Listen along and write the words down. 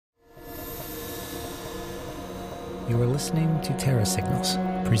You are listening to Terra Signals,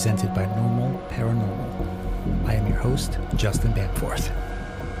 presented by Normal Paranormal. I am your host, Justin Bamforth.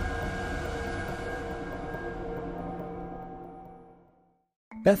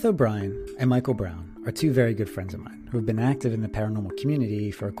 Beth O'Brien and Michael Brown are two very good friends of mine who have been active in the paranormal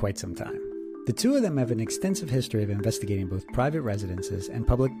community for quite some time. The two of them have an extensive history of investigating both private residences and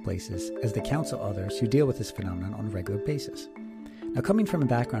public places as they counsel others who deal with this phenomenon on a regular basis. Now, coming from a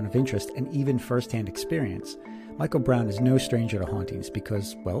background of interest and even first-hand experience, Michael Brown is no stranger to hauntings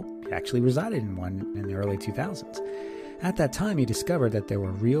because, well, he actually resided in one in the early 2000s. At that time, he discovered that there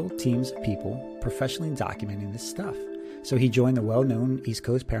were real teams of people professionally documenting this stuff. So he joined the well-known East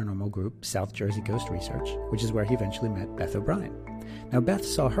Coast paranormal group, South Jersey Ghost Research, which is where he eventually met Beth O'Brien. Now, Beth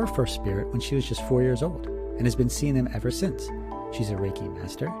saw her first spirit when she was just 4 years old and has been seeing them ever since. She's a Reiki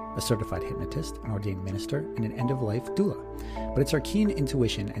master, a certified hypnotist, an ordained minister, and an end-of-life doula. But it's her keen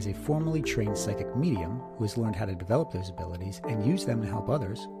intuition as a formally trained psychic medium who has learned how to develop those abilities and use them to help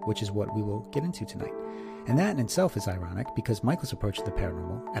others, which is what we will get into tonight. And that in itself is ironic because Michael's approach to the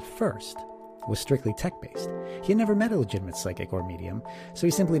paranormal, at first, was strictly tech-based. He had never met a legitimate psychic or medium, so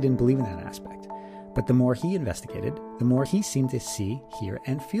he simply didn't believe in that aspect. But the more he investigated, the more he seemed to see, hear,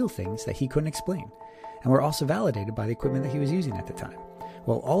 and feel things that he couldn't explain, and were also validated by the equipment that he was using at the time.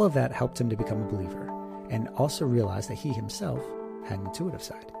 Well, all of that helped him to become a believer, and also realize that he himself had an intuitive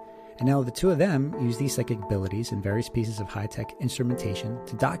side. And now the two of them use these psychic abilities and various pieces of high-tech instrumentation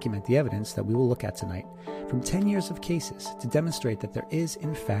to document the evidence that we will look at tonight from 10 years of cases to demonstrate that there is,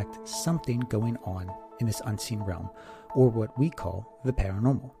 in fact, something going on in this unseen realm, or what we call the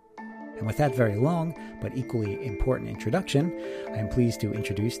paranormal. And with that very long, but equally important introduction, I am pleased to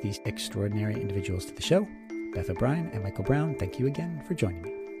introduce these extraordinary individuals to the show. Beth O'Brien and Michael Brown, thank you again for joining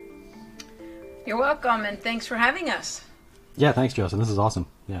me. You're welcome, and thanks for having us. Yeah, thanks, Justin. This is awesome.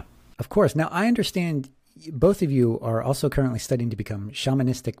 Yeah. Of course. Now, I understand both of you are also currently studying to become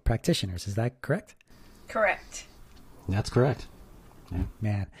shamanistic practitioners. Is that correct? Correct. That's correct. Yeah.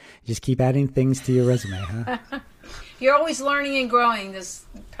 Man, you just keep adding things to your resume, huh? You're always learning and growing. This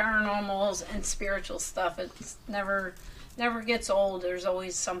paranormals and spiritual stuff, it's never gets old. There's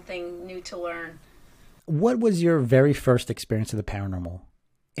always something new to learn. What was your very first experience of the paranormal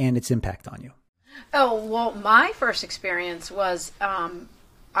and its impact on you? Oh, well, my first experience was,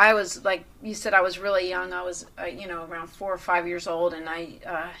 I was, like you said, I was really young. I was, around 4 or 5 years old, and I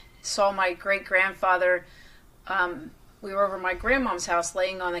saw my great-grandfather. We were over at my grandmom's house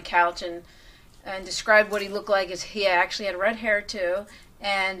laying on the couch and described what he looked like as he actually had red hair too.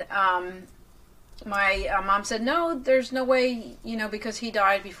 And my mom said, no, there's no way, because he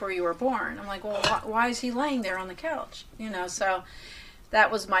died before you were born. I'm like, well, why is he laying there on the couch? So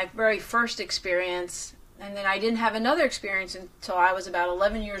that was my very first experience. And then I didn't have another experience until I was about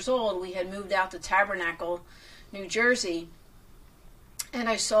 11 years old. We had moved out to Tabernacle, New Jersey. And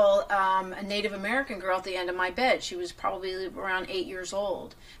I saw a Native American girl at the end of my bed. She was probably around 8 years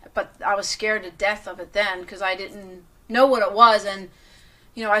old. But I was scared to death of it then because I didn't know what it was. And,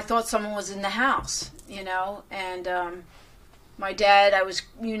 I thought someone was in the house, And my dad, I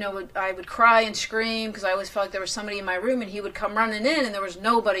would cry and scream because I always felt like there was somebody in my room. And he would come running in and there was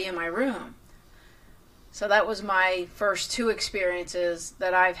nobody in my room. So that was my first two experiences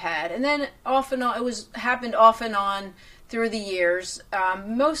that I've had. And then off and on, happened off and on through the years,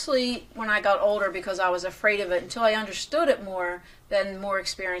 mostly when I got older because I was afraid of it. Until I understood it more, then more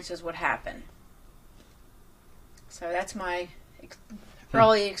experiences would happen. So that's my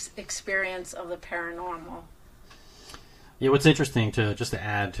early experience of the paranormal. Yeah, what's interesting just to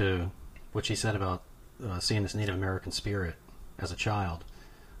add to what she said about seeing this Native American spirit as a child.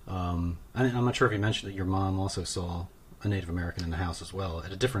 I'm not sure if you mentioned that your mom also saw a Native American in the house as well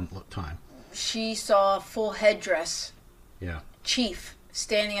at a different time. She saw a full headdress. Yeah. Chief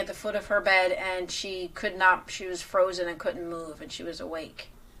standing at the foot of her bed, and she was frozen and couldn't move, and she was awake.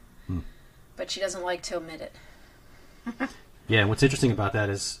 But she doesn't like to admit it. Yeah, and what's interesting about that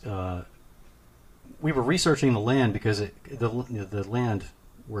is we were researching the land because the land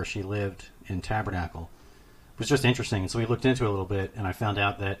where she lived in Tabernacle was just interesting. And so we looked into it a little bit, and I found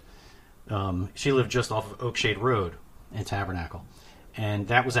out that she lived just off of Oakshade Road in Tabernacle. And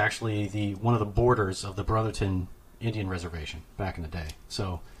that was actually one of the borders of the Brotherton Indian Reservation back in the day.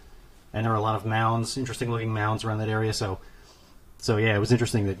 So, and there are a lot of mounds, interesting-looking mounds around that area. So yeah, it was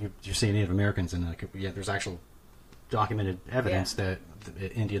interesting that you see Native Americans, and there's actual documented evidence that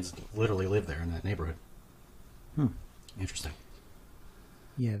the Indians literally lived there in that neighborhood. Interesting.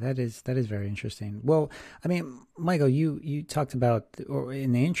 Yeah, that is very interesting. Well, I mean, Michael, you talked about, or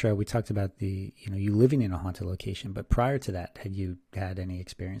in the intro, we talked about you living in a haunted location. But prior to that, had you had any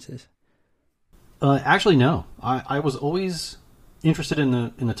experiences? Actually, no. I was always interested in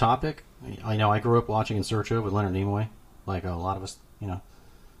the topic. I know I grew up watching In Search Of with Leonard Nimoy, like a lot of us,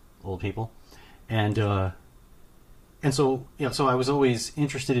 old people, and so so I was always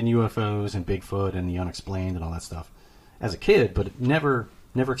interested in UFOs and Bigfoot and the unexplained and all that stuff as a kid, but never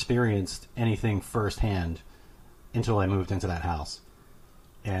experienced anything firsthand until I moved into that house,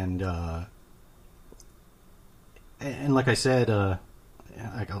 and like I said,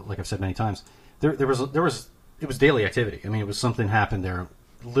 like I've said many times, there was it was daily activity. I mean, it was something happened there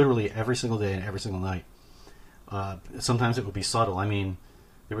literally every single day and every single night. Sometimes it would be subtle. I mean,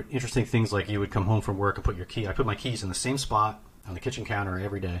 there were interesting things like you would come home from work and I put my keys in the same spot on the kitchen counter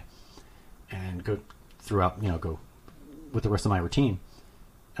every day and go throughout, go with the rest of my routine.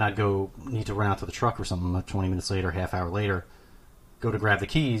 And I'd need to run out to the truck or something 20 minutes later, half hour later, go to grab the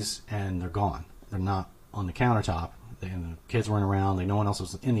keys, and they're gone. They're not on the countertop. And the kids weren't around. No one else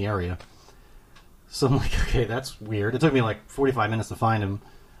was in the area. So I'm like, okay, that's weird. It took me like 45 minutes to find him.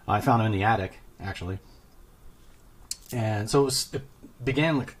 I found him in the attic, actually. And so it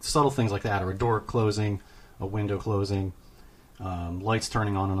began like subtle things like that, or a door closing, a window closing, lights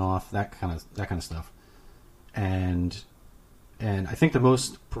turning on and off, that kind of stuff. And I think the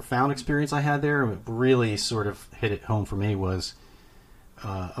most profound experience I had there, really sort of hit it home for me, was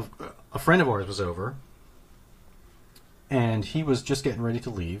a friend of ours was over, and he was just getting ready to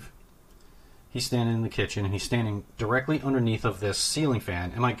leave. He's standing in the kitchen, and he's standing directly underneath of this ceiling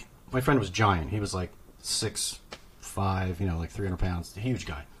fan. And my friend was giant. He was like 6'5", like 300 pounds, a huge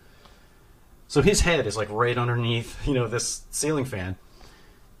guy. So his head is like right underneath, this ceiling fan.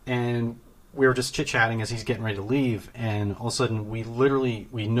 And we were just chit-chatting as he's getting ready to leave, and all of a sudden we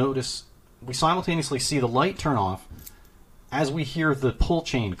simultaneously see the light turn off as we hear the pull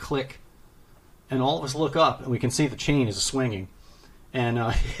chain click, and all of us look up and we can see the chain is swinging.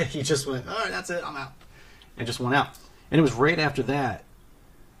 And he just went, all right, that's it, I'm out. And just went out. And it was right after that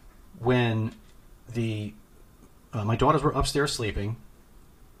when my daughters were upstairs sleeping,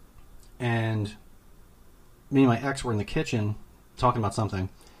 and me and my ex were in the kitchen talking about something,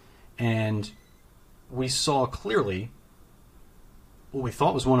 and we saw clearly what we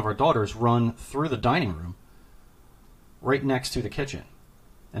thought was one of our daughters run through the dining room right next to the kitchen,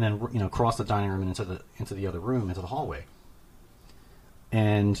 and then cross the dining room and into the other room, into the hallway.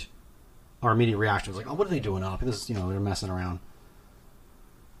 And our immediate reaction was like, oh, what are they doing up? This is, they're messing around.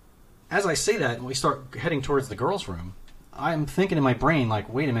 As I say that, and we start heading towards the girls' room, I'm thinking in my brain, like,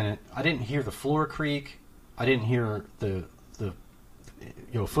 wait a minute, I didn't hear the floor creak. I didn't hear the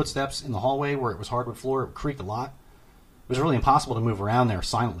footsteps in the hallway where it was hardwood floor. It creaked a lot. It was really impossible to move around there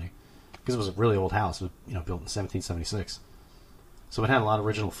silently because it was a really old house. It was, built in 1776. So it had a lot of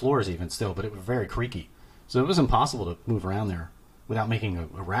original floors even still, but it was very creaky. So it was impossible to move around there without making a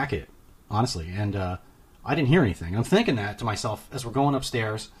racket, honestly. And I didn't hear anything. I'm thinking that to myself as we're going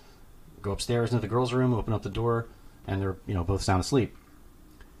upstairs. Go upstairs into the girls' room, open up the door, and they're both sound asleep.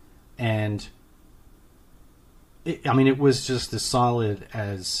 And it was just as solid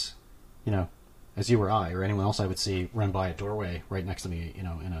as as you or I or anyone else I would see run by a doorway right next to me, in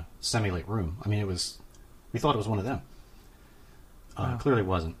a semi-lit room. I mean, we thought it was one of them. Wow. Clearly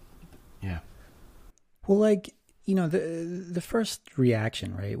wasn't. Yeah. Well, the first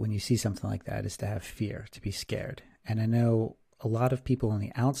reaction, right, when you see something like that is to have fear, to be scared. And I know a lot of people on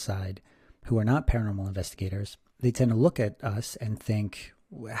the outside who are not paranormal investigators, they tend to look at us and think,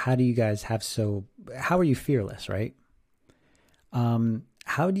 how are you fearless, right?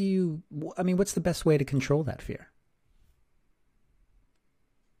 What's the best way to control that fear?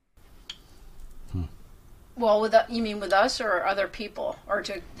 Well, you mean with us or other people, or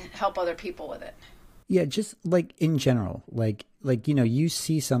to help other people with it? Yeah, just like in general, you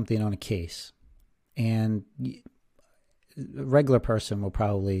see something on a case, and a regular person will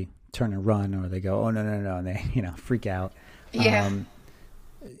probably turn and run, or they go, oh, no, and they, freak out. Yeah.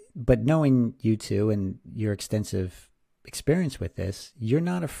 But knowing you two and your extensive experience with this, you're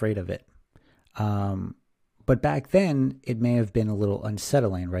not afraid of it. But back then, it may have been a little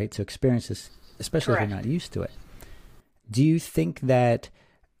unsettling, right, to experience this, especially Correct. if you're not used to it. Do you think that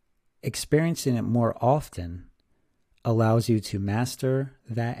experiencing it more often allows you to master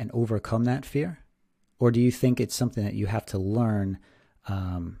that and overcome that fear? Or do you think it's something that you have to learn,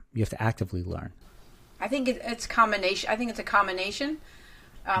 you have to actively learn? I think it's combination. I think it's a combination.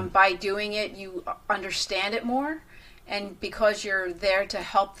 By doing it, you understand it more, and because you're there to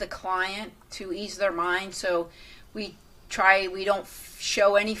help the client to ease their mind. So we don't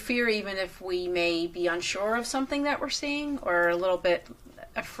show any fear, even if we may be unsure of something that we're seeing or a little bit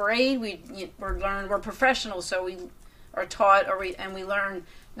afraid. We're professionals, so we are taught, and we learn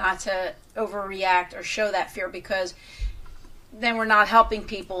not to overreact or show that fear, because then we're not helping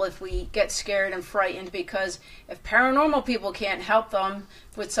people if we get scared and frightened. Because if paranormal people can't help them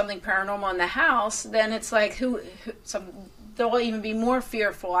with something paranormal in the house, then it's like they'll even be more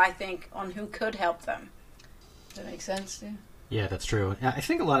fearful, I think, on who could help them. Does that make sense? Yeah. Yeah, that's true. I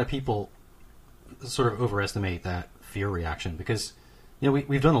think a lot of people sort of overestimate that fear reaction, because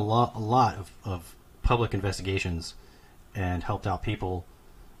we've done a lot of public investigations and helped out people,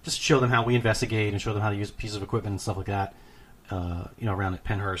 just show them how we investigate and show them how to use pieces of equipment and stuff like that. Around at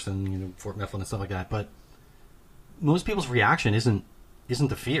Pennhurst and Fort Mifflin and stuff like that. But most people's reaction isn't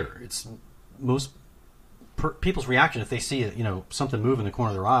the fear. It's people's reaction if they see something move in the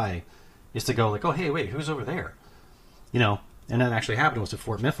corner of their eye is to go like, oh, hey, wait, who's over there? And that actually happened was at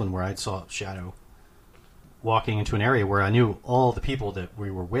Fort Mifflin, where I saw a shadow walking into an area where I knew all the people that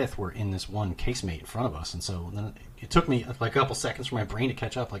we were with were in this one casemate in front of us. And so then it took me like a couple seconds for my brain to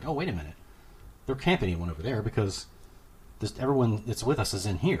catch up, like, oh, wait a minute. There can't be anyone over there, because everyone that's with us is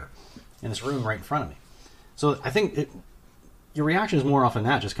in here, in this room right in front of me. So I think your reaction is more often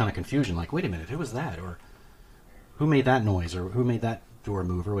that, just kind of confusion, like, wait a minute, who was that? Or who made that noise? Or who made that door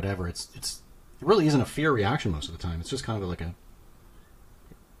move? Or whatever. It really isn't a fear reaction most of the time. It's just kind of like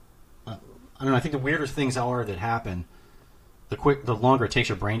I don't know, I think the weirder things are that happen, the longer it takes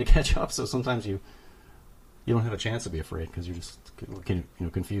your brain to catch up. So sometimes you don't have a chance to be afraid, because you're just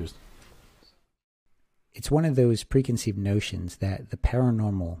confused. It's one of those preconceived notions that the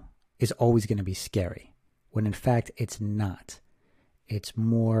paranormal is always going to be scary, when in fact it's not. It's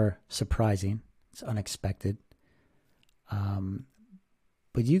more surprising. It's unexpected.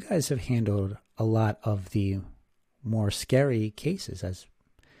 But you guys have handled a lot of the more scary cases, as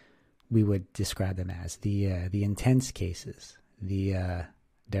we would describe them as, the intense cases, the,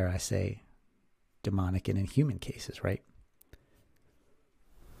 dare I say, demonic and inhuman cases, right?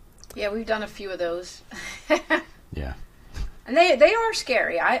 Yeah, we've done a few of those. Yeah. And they are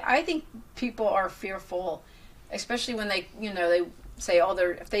scary. I think people are fearful, especially when they say,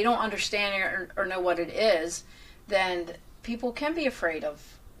 if they don't understand it or know what it is, then people can be afraid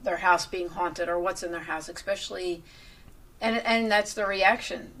of their house being haunted or what's in their house, especially, and that's the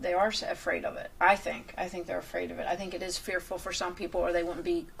reaction. They are afraid of it, I think. I think they're afraid of it. I think it is fearful for some people, or they wouldn't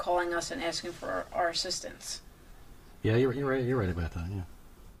be calling us and asking for our assistance. Yeah, you're right. You're right about that, yeah.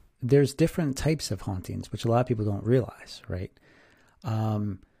 There's different types of hauntings, which a lot of people don't realize, right?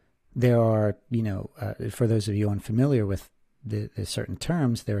 There are, for those of you unfamiliar with the certain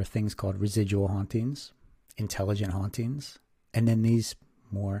terms, there are things called residual hauntings, intelligent hauntings, and then these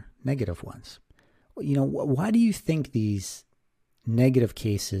more negative ones. Why do you think these negative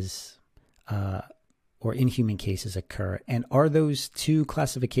cases or inhuman cases occur? And are those two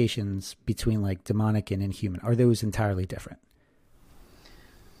classifications between like demonic and inhuman, are those entirely different?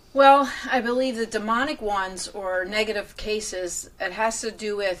 Well, I believe the demonic ones or negative cases, it has to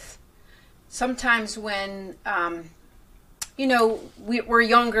do with sometimes when, we're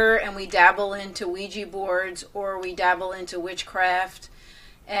younger and we dabble into Ouija boards or we dabble into witchcraft.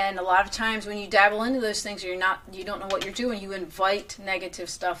 And a lot of times when you dabble into those things, you don't know what you're doing. You invite negative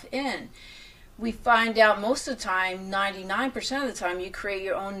stuff in. We find out most of the time, 99% of the time, you create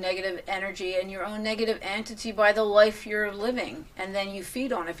your own negative energy and your own negative entity by the life you're living. And then you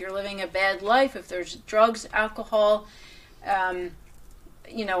feed on it. If you're living a bad life, if there's drugs, alcohol,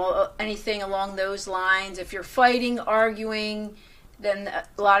 anything along those lines, if you're fighting, arguing, then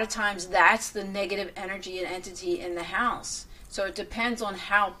a lot of times that's the negative energy and entity in the house. So it depends on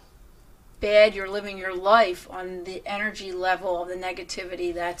how bad you're living your life, on the energy level of the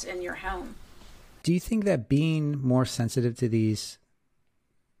negativity that's in your home. Do you think that being more sensitive to these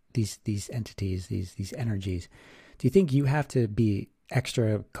entities, these energies, do you think you have to be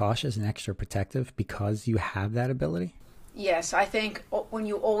extra cautious and extra protective because you have that ability? Yes, I think when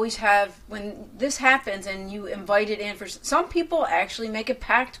this happens and you invite it in, for some people actually make a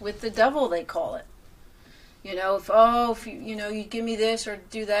pact with the devil, they call it. If you give me this or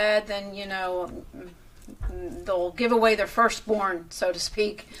do that, then they'll give away their firstborn, so to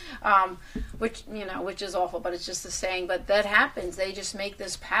speak, which is awful, but it's just a saying. But that happens. They just make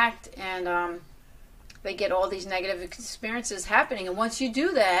this pact, and they get all these negative experiences happening. And once you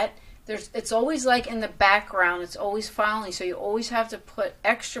do that, it's always like in the background. It's always following. So you always have to put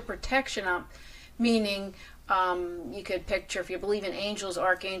extra protection up, meaning you could picture, if you believe in angels,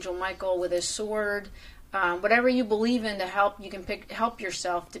 Archangel Michael with his sword. Whatever you believe in to help, you can help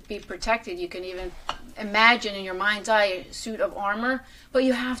yourself to be protected. You can even imagine in your mind's eye a suit of armor, but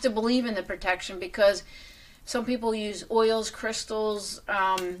you have to believe in the protection, because Some people use oils, crystals,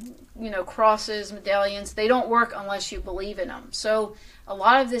 crosses, medallions. They don't work unless you believe in them. So a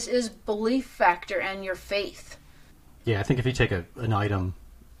lot of this is belief factor and your faith. Yeah, I think if you take an item,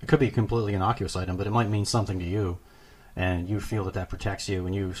 it could be a completely innocuous item, but it might mean something to you, and you feel that protects you,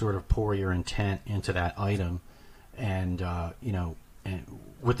 and you sort of pour your intent into that item, and and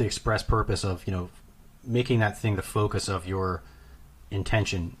with the express purpose of making that thing the focus of your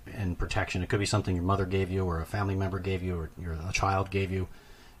intention and protection. It could be something your mother gave you, or a family member gave you, or a child gave you.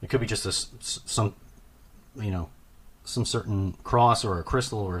 It could be just some certain cross or a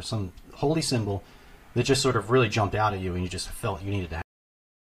crystal or some holy symbol that just sort of really jumped out at you, and you just felt you needed to have.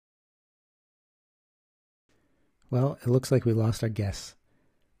 Well, it looks like we lost our guests.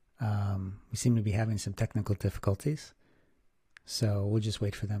 We seem to be having some technical difficulties, so we'll just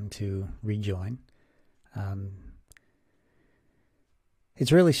wait for them to rejoin.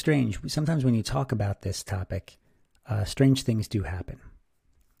 It's really strange. Sometimes when you talk about this topic, strange things do happen.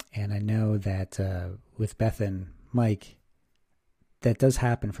 And I know that with Beth and Mike, that does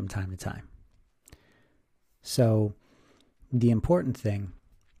happen from time to time. So the important thing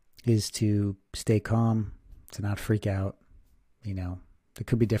is to stay calm, to not freak out. There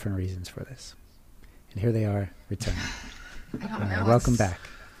could be different reasons for this. And here they are, returning. Welcome back.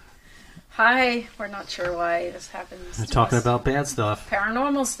 Hi. We're not sure why this happens. We're talking about bad stuff.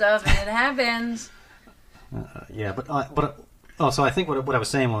 Paranormal stuff, and it happens. So I think what I was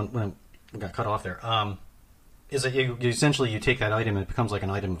saying when I got cut off there is that you essentially take that item and it becomes like an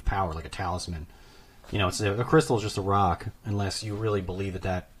item of power, like a talisman. A crystal is just a rock, unless you really believe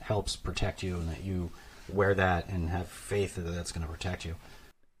that helps protect you and that you wear that and have faith that that's going to protect you.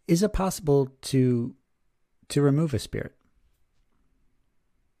 Is it possible to remove a spirit?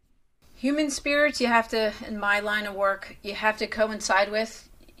 Human spirits, you have to, in my line of work, you have to coincide with.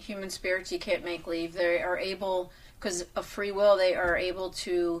 Human spirits, you can't make leave. They are able, because of free will, they are able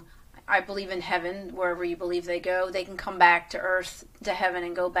to, I believe in heaven, wherever you believe they go. They can come back to earth, to heaven,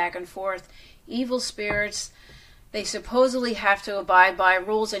 and go back and forth. Evil spirits, they supposedly have to abide by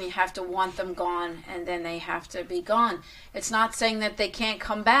rules, and you have to want them gone, and then they have to be gone. It's not saying that they can't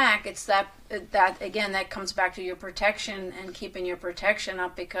come back. It's that again, that comes back to your protection and keeping your protection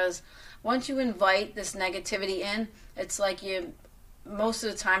up, because once you invite this negativity in, it's like you most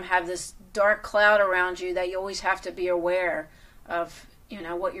of the time have this dark cloud around you that you always have to be aware of,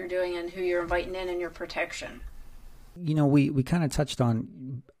 what you're doing and who you're inviting in and your protection. We kind of touched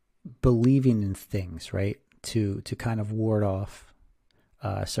on believing in things, right? To kind of ward off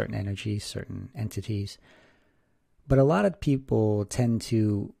certain energies, certain entities. But a lot of people tend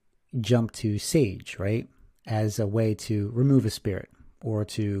to jump to sage, right? As a way to remove a spirit, or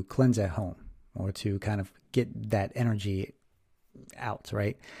to cleanse at home, or to kind of get that energy out,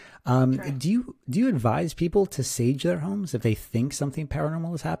 right? Right. Do you advise people to sage their homes if they think something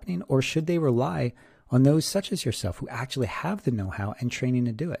paranormal is happening, or should they rely on those such as yourself who actually have the know-how and training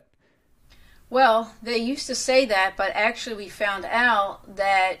to do it? Well, they used to say that, but actually we found out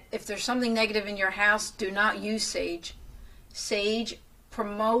that if there's something negative in your house, do not use sage. Sage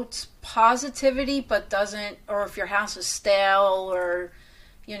promotes positivity, but doesn't, or if your house is stale, or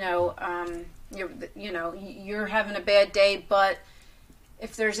you're having a bad day, but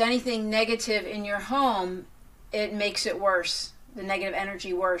if there's anything negative in your home, it makes it worse, the negative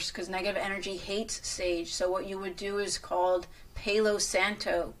energy worse, because negative energy hates sage. So what you would do is called Palo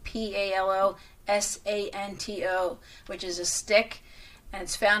Santo, Palosanto, which is a stick, and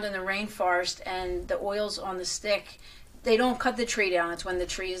it's found in the rainforest, and the oils on the stick, they don't cut the tree down. It's when the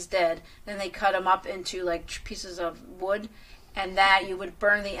tree is dead. Then they cut them up into like pieces of wood, and that you would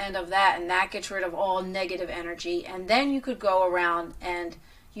burn the end of that, and that gets rid of all negative energy. And then you could go around and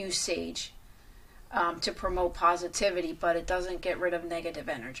use sage to promote positivity, but it doesn't get rid of negative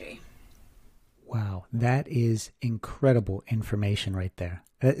energy. Wow, that is incredible information right there.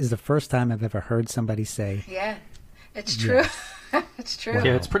 That is the first time I've ever heard somebody say. Yeah, it's true. Yeah. It's true.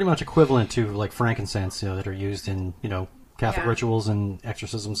 Yeah, it's pretty much equivalent to like frankincense, that are used in Catholic rituals and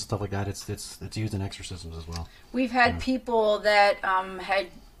exorcisms and stuff like that. It's used in exorcisms as well. We've had people that had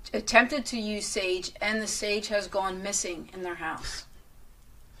attempted to use sage, and the sage has gone missing in their house.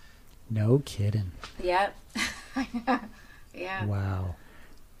 No kidding. Yep. Yeah. Wow.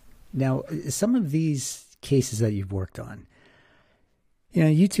 Now, some of these cases that you've worked on,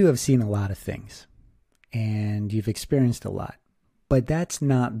 you two have seen a lot of things, and you've experienced a lot. But that's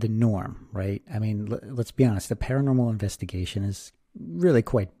not the norm, right? I mean, let's be honest. The paranormal investigation is really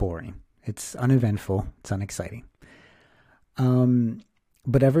quite boring. It's uneventful. It's unexciting.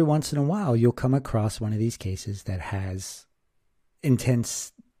 But every once in a while, you'll come across one of these cases that has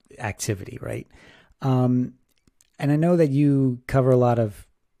intense activity, right? And I know that you cover a lot of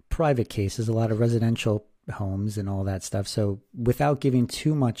private cases, a lot of residential homes and all that stuff. So without giving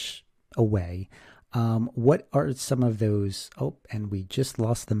too much away, what are some of those? Oh, and we just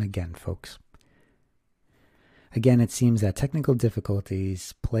lost them again, folks. Again, it seems that technical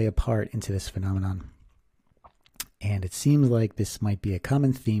difficulties play a part into this phenomenon. And it seems like this might be a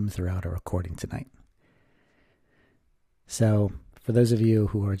common theme throughout our recording tonight. So, for those of you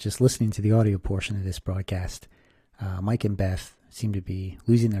who are just listening to the audio portion of this broadcast, Mike and Beth seem to be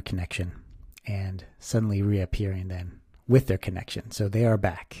losing their connection and suddenly reappearing then with their connection. So they are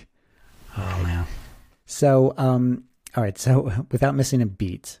back. Oh, man. So, all right. So without missing a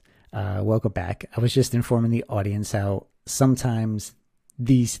beat, welcome back. I was just informing the audience how sometimes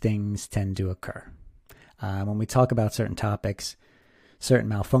these things tend to occur. When we talk about certain topics, certain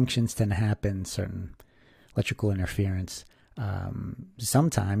malfunctions tend to happen, certain electrical interference.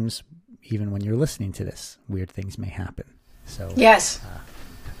 Sometimes, even when you're listening to this, weird things may happen. So yes,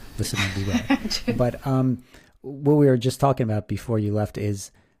 listen and beware. But what we were just talking about before you left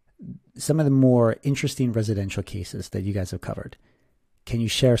is some of the more interesting residential cases that you guys have covered. Can you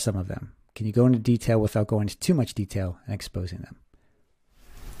share some of them? Can you go into detail without going into too much detail and exposing them?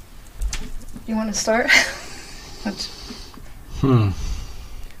 You want to start?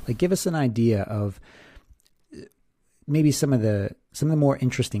 Like, give us an idea of maybe some of the more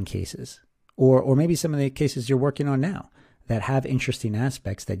interesting cases, or maybe some of the cases you're working on now that have interesting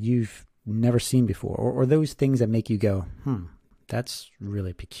aspects that you've never seen before, or those things that make you go, that's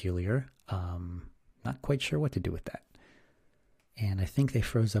really peculiar. Not quite sure what to do with that. And I think they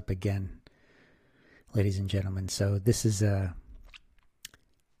froze up again, ladies and gentlemen. So this is an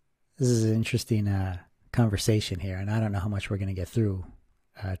interesting conversation here, and I don't know how much we're going to get through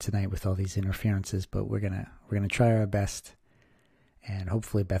tonight with all these interferences, but we're gonna try our best, and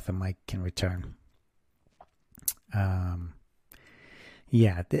hopefully Beth and Mike can return.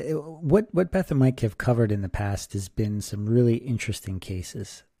 What Beth and Mike have covered in the past has been some really interesting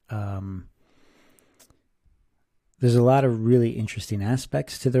cases. There's a lot of really interesting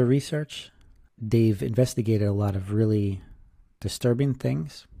aspects to their research. They've investigated a lot of really disturbing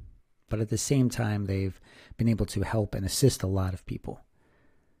things, but at the same time, they've been able to help and assist a lot of people.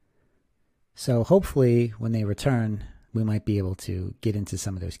 So hopefully when they return, we might be able to get into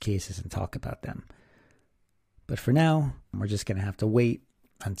some of those cases and talk about them. But for now, we're just going to have to wait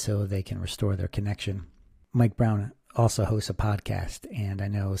until they can restore their connection. Mike Brown also hosts a podcast, and I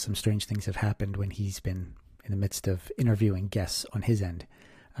know some strange things have happened when he's been in the midst of interviewing guests on his end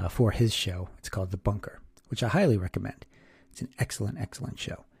for his show. It's called The Bunker, which I highly recommend. It's an excellent, excellent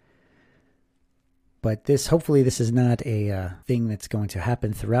show. But hopefully this is not a thing that's going to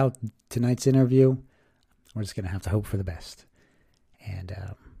happen throughout tonight's interview. We're just going to have to hope for the best and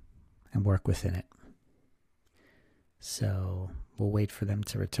work within it. So we'll wait for them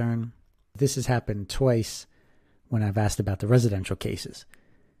to return. This has happened twice when I've asked about the residential cases,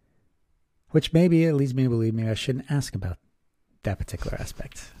 which maybe it leads me to believe maybe I shouldn't ask about that particular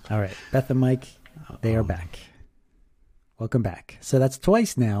aspect. All right, Beth and Mike, they are back. Welcome back. So that's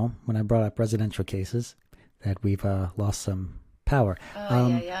twice now when I brought up residential cases that we've lost some power.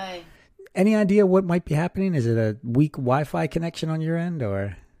 Any idea what might be happening? Is it a weak Wi-Fi connection on your end,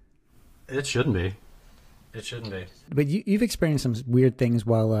 or? It shouldn't be. It shouldn't be. But you've experienced some weird things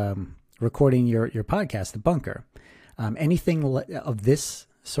while recording your podcast, The Bunker. Anything of this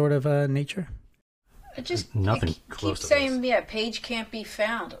sort of nature? Nothing close keeps to saying, this. Page can't be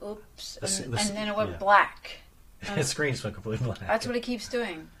found. Oops. And then it went yeah. black. His screen's went completely black. That's what it keeps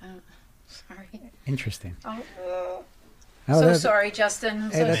doing. Sorry. Interesting. Sorry, Justin.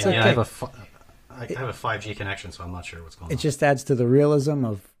 I'm so that's sorry. okay. I have a 5G connection, so I'm not sure what's going on. It just adds to the realism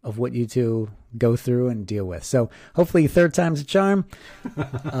of what you two go through and deal with. So hopefully third time's a charm.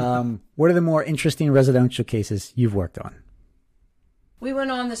 What are the more interesting residential cases you've worked on? We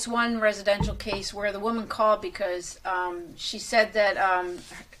went on this one residential case where the woman called because she said that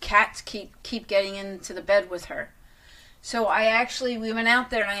cats keep getting into the bed with her. So we went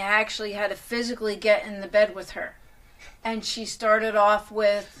out there and I actually had to physically get in the bed with her. And she started off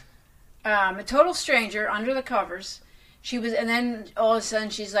with a total stranger under the covers. And then all of a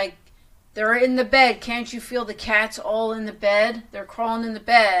sudden she's like, "They're in the bed. Can't you feel the cats all in the bed? They're crawling in the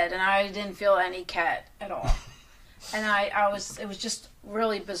bed." And I didn't feel any cat at all. And it was just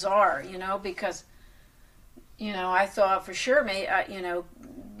really bizarre, because, I thought for sure,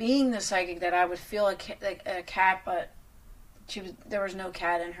 being the psychic, that I would feel a cat, but there was no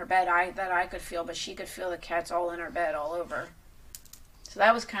cat in her bed that I could feel, but she could feel the cats all in her bed, all over. So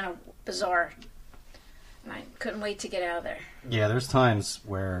that was kind of bizarre. And I couldn't wait to get out of there. Yeah, there's times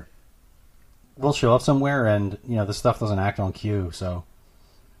where we'll show up somewhere and the stuff doesn't act on cue. So,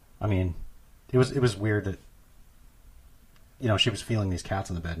 I mean, it was weird that she was feeling these cats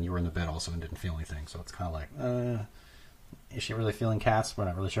in the bed and you were in the bed also and didn't feel anything. So it's kind of like, is she really feeling cats? We're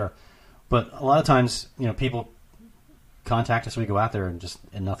not really sure. But a lot of times, people contact us. We go out there and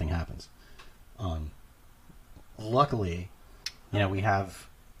nothing happens. Luckily, we have,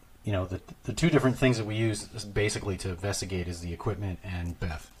 the two different things that we use basically to investigate is the equipment and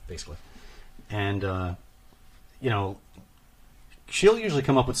Beth, basically. And, she'll usually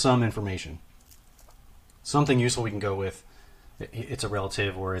come up with some information. Something useful we can go with. It's a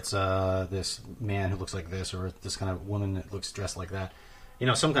relative, or it's this man who looks like this, or this kind of woman that looks dressed like that.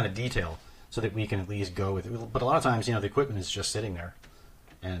 Some kind of detail so that we can at least go with it. But a lot of times, the equipment is just sitting there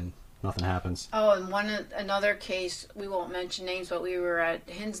and nothing happens. Oh, and another case, we won't mention names, but we were at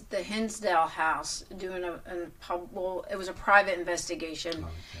the Hinsdale house doing it was a private investigation. Oh,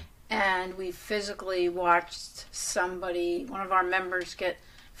 okay. And we physically watched one of our members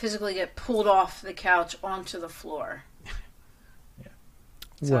physically get pulled off the couch onto the floor.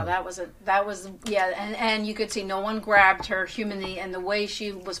 So and you could see no one grabbed her humanly, and the way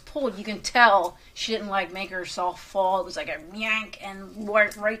she was pulled, you can tell she didn't make herself fall. It was like a yank and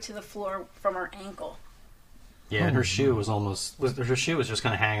right to the floor from her ankle. Yeah, and her shoe was just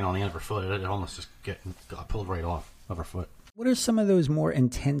kind of hanging on the end of her foot. It almost just got pulled right off of her foot. What are some of those more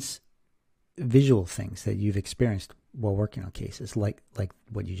intense visual things that you've experienced while working on cases, like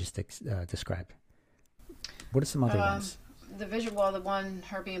what you just described? What are some other ones? The visual, the one,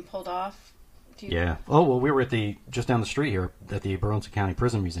 her being pulled off. Yeah. Oh, well, we were just down the street here at the Burlington County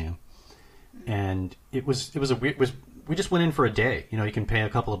Prison Museum, and we just went in for a day. You can pay a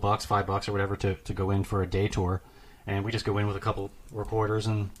couple of bucks, $5 or whatever, to go in for a day tour, and we just go in with a couple recorders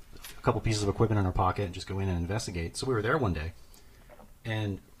and a couple pieces of equipment in our pocket and just go in and investigate. So we were there one day,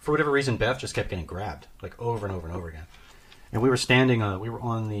 and for whatever reason, Beth just kept getting grabbed, over and over and over again. And we were standing, we were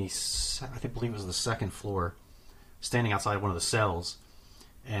on I believe it was the second floor, standing outside one of the cells,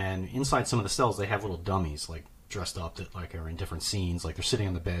 and inside some of the cells they have little dummies dressed up that are in different scenes, they're sitting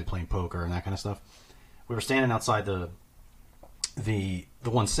on the bed playing poker and that kind of stuff. We were standing outside the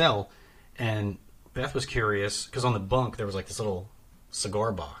one cell, and Beth was curious because on the bunk there was this little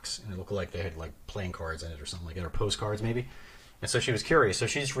cigar box, and it looked like they had playing cards in it or something like that, or postcards maybe. And so she was curious, so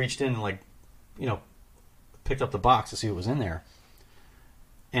she just reached in and picked up the box to see what was in there.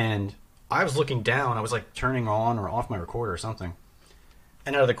 And I was looking down. I was turning on or off my recorder or something.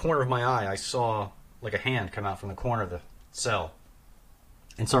 And out of the corner of my eye, I saw a hand come out from the corner of the cell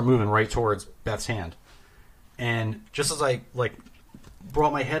and start moving right towards Beth's hand. And just as I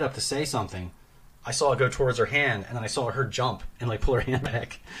brought my head up to say something, I saw it go towards her hand, and then I saw her jump and pull her hand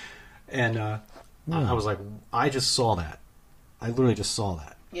back. And I was like, I just saw that. I literally just saw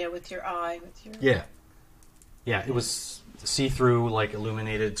that. Yeah, with your eye. Yeah. Yeah, it was see-through,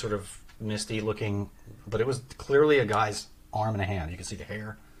 illuminated, sort of misty looking, but it was clearly a guy's arm and a hand. You could see the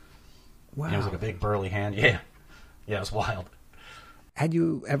hair. Wow. And it was a big burly hand. Yeah. Yeah, it was wild. Had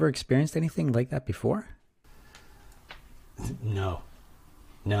you ever experienced anything like that before? No.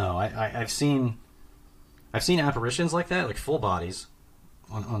 I've seen apparitions like that, full bodies,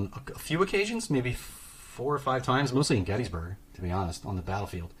 on a few occasions, maybe 4 or 5 times, mostly in Gettysburg, to be honest, on the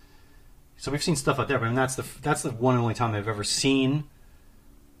battlefield. So we've seen stuff like that, but that's the one and only time I've ever seen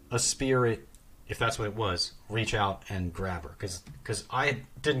a spirit, if that's what it was, reach out and grab her. Because I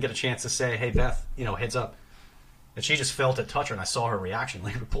didn't get a chance to say, hey, Beth, heads up. And she just felt it touch her, and I saw her reaction.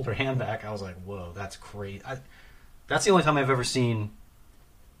 We pulled her hand back. I was like, whoa, that's crazy. That's the only time I've ever seen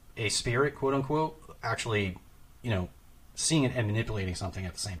a spirit, quote unquote, actually, seeing it and manipulating something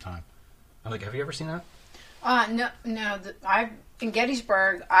at the same time. I'm like, have you ever seen that? No. In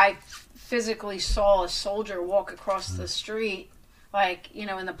Gettysburg, I physically saw a soldier walk across the street,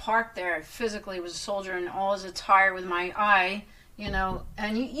 in the park there. Physically was a soldier in all his attire with my eye,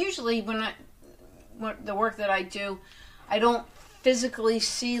 and usually when the work that I do, I don't physically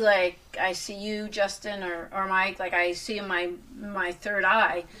see I see you, Justin, or Mike, I see in my third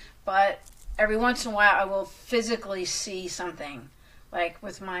eye, but every once in a while I will physically see something.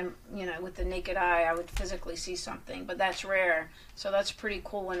 With my, with the naked eye, I would physically see something, but that's rare. So that's pretty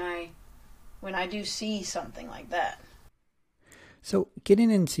cool when I do see something like that. So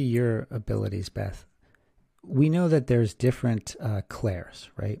getting into your abilities, Beth, we know that there's different clairs,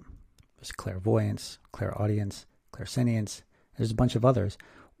 right? There's clairvoyance, clairaudience, clairsentience. There's a bunch of others.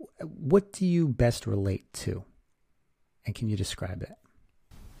 What do you best relate to? And can you describe that?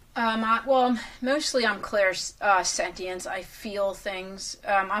 Mostly I'm clairsentience. I feel things.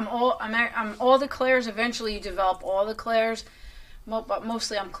 I'm all the clairs. Eventually, you develop all the clairs, but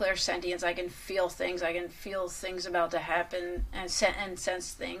mostly I'm clairsentient. I can feel things. I can feel things about to happen and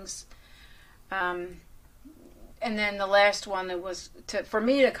sense things. And then the last one that was for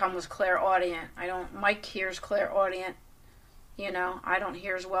me to come was clairaudient. Mike hears clairaudient. I don't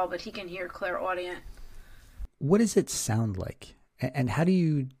hear as well, but he can hear clairaudient. What does it sound like? And how do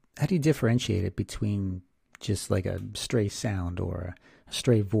you differentiate it between just like a stray sound or a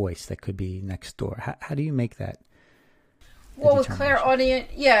stray voice that could be next door? How do you make that? Well, with clairaudient,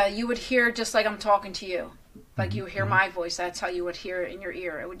 you would hear just like I'm talking to you. Like you hear my voice. That's how you would hear it in your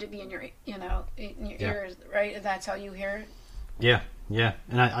ear. It would be in your, ears, right? And that's how you hear it. Yeah.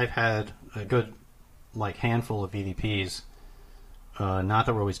 And I've had a good handful of EVPs. Not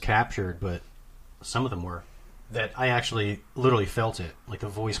that were always captured, but some of them were. That I actually literally felt it. Like the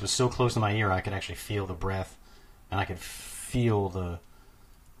voice was so close to my ear, I could actually feel the breath, and I could feel the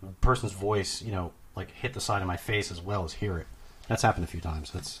person's voice, hit the side of my face as well as hear it. That's happened a few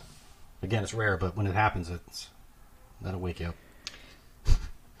times. It's rare, but when it happens, that'll wake you up.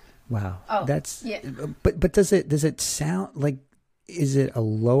 Wow. Oh, that's yeah. But does it sound like? Is it a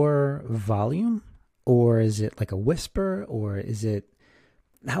lower volume, or is it like a whisper, or is it?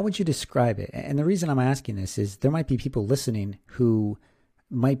 How would you describe it? And the reason I'm asking this is there might be people listening who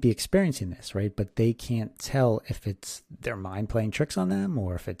might be experiencing this, right? But they can't tell if it's their mind playing tricks on them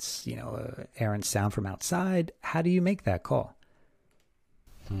or if it's, a errant sound from outside. How do you make that call?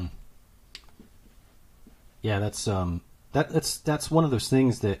 Yeah, that's one of those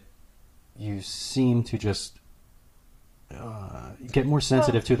things that you seem to just get more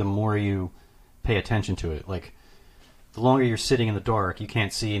sensitive to the more you pay attention to it. Like, the longer you're sitting in the dark, you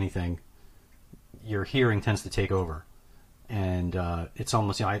can't see anything. Your hearing tends to take over, and it's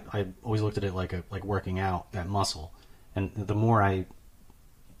almost. I always looked at it like working out that muscle. And the more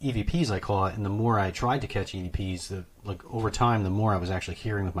EVPs I caught, and the more I tried to catch EVPs, over time, the more I was actually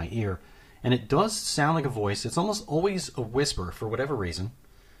hearing with my ear. And it does sound like a voice. It's almost always a whisper for whatever reason.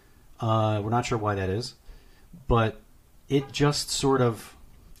 We're not sure why that is, but it just sort of.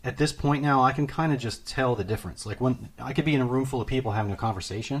 At this point now, I can kind of just tell the difference. Like when I could be in a room full of people having a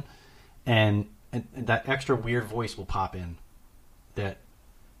conversation, and that extra weird voice will pop in that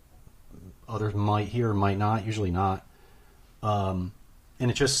others might hear or might not, usually not. And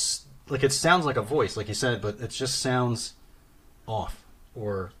it just, it sounds like a voice, like you said, but it just sounds off,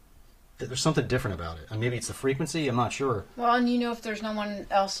 or there's something different about it. And maybe it's the frequency, I'm not sure. Well, and if there's no one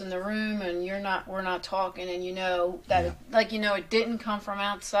else in the room and we're not talking, and that it didn't come from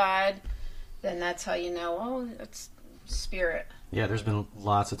outside, then that's how it's spirit. Yeah, there's been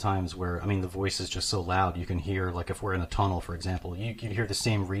lots of times where, the voice is just so loud, you can hear, if we're in a tunnel, for example, you can hear the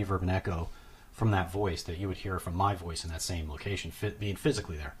same reverb and echo from that voice that you would hear from my voice in that same location, being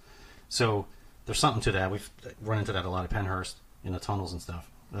physically there. So there's something to that. We've run into that a lot at Pennhurst in the tunnels and stuff.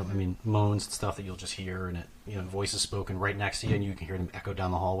 Moans and stuff that you'll just hear, and voices spoken right next to you, and you can hear them echo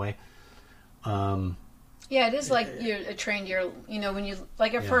down the hallway. Yeah, it is like you're a trained ear. When you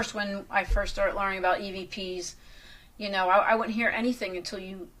first, when I first started learning about EVPs, I wouldn't hear anything until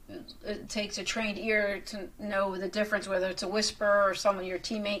it takes a trained ear to know the difference, whether it's a whisper or someone, your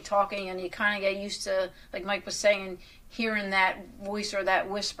teammate talking, and you kind of get used to, like Mike was saying, hearing that voice or that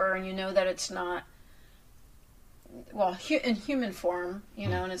whisper, and that it's not. Well, in human form,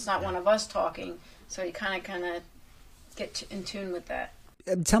 and it's not one of us talking, so you kind of get in tune with that.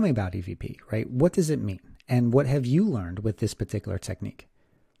 Tell me about EVP, right? What does it mean, and what have you learned with this particular technique?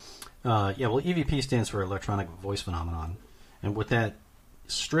 EVP stands for electronic voice phenomenon, and what that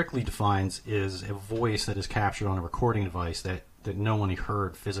strictly defines is a voice that is captured on a recording device that no one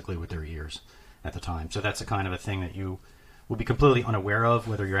heard physically with their ears at the time. So that's a kind of a thing that you will be completely unaware of,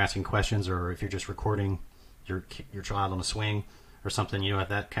 whether you're asking questions or if you're just recording your child on a swing or something.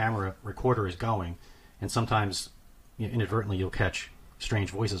 That camera recorder is going, and sometimes inadvertently you'll catch strange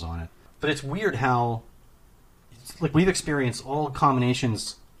voices on it. But it's weird how, we've experienced all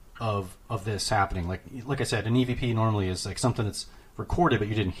combinations of this happening. Like I said, an EVP normally is something that's recorded but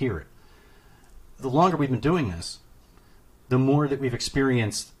you didn't hear it. The longer we've been doing this, the more that we've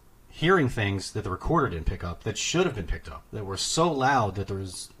experienced hearing things that the recorder didn't pick up that should have been picked up, that were so loud that there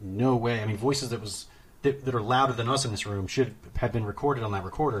was no way. Voices that are louder than us in this room should have been recorded on that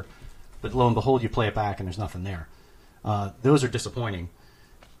recorder, but lo and behold, you play it back and there's nothing there. Those are disappointing.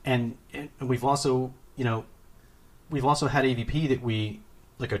 And we've also had EVP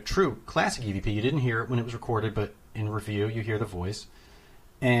that a true classic EVP, you didn't hear it when it was recorded, but in review you hear the voice,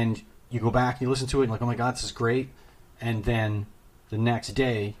 and you go back and you listen to it and oh my God, this is great. And then the next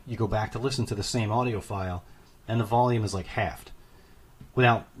day you go back to listen to the same audio file and the volume is halved,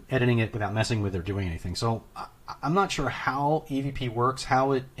 without editing it, without messing with it or doing anything. So I'm not sure how EVP works,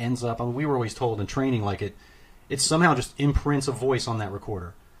 how it ends up. I mean, we were always told in training, like it somehow just imprints a voice on that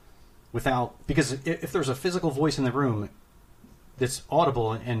recorder, because if there's a physical voice in the room that's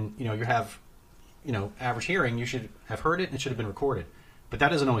audible, and you have average hearing, you should have heard it and it should have been recorded. But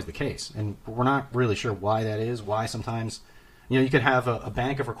that isn't always the case, and we're not really sure why that is. Why sometimes, you could have a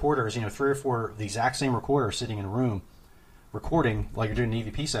bank of recorders, 3 or 4 of the exact same recorder sitting in a room, recording like you're doing an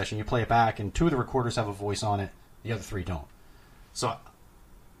EVP session. You play it back, and 2 of the recorders have a voice on it, the other 3 don't. So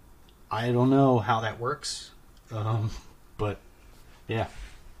I don't know how that works, but yeah,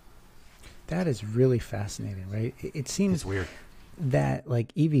 that is really fascinating, right? It seems it's weird that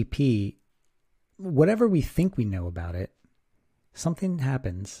like EVP, whatever we think we know about it, something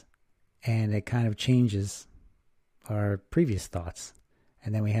happens and it kind of changes our previous thoughts.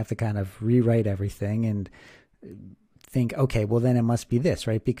 And then we have to kind of rewrite everything and think, okay, well then it must be this,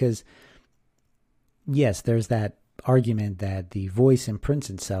 right? Because yes, there's that argument that the voice imprints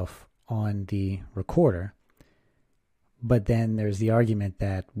itself on the recorder, but then there's the argument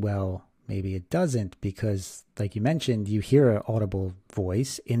that, well, maybe it doesn't, because like you mentioned, you hear an audible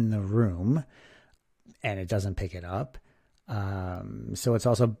voice in the room and it doesn't pick it up. So it's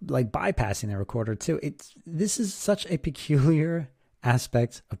also like bypassing the recorder too. This is such a peculiar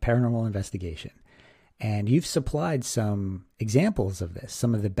aspect of paranormal investigation. And you've supplied some examples of this,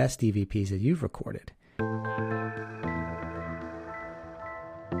 some of the best EVPs that you've recorded.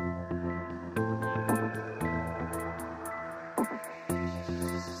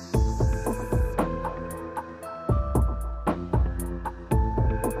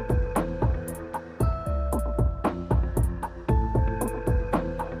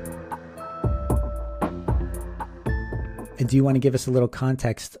 Do you want to give us a little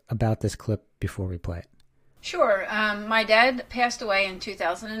context about this clip before we play it? Sure. My dad passed away in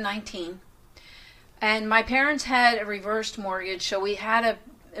 2019, and my parents had a reversed mortgage, so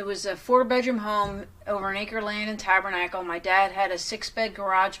it was a 4-bedroom home over an acre land in Tabernacle. My dad had a 6-bed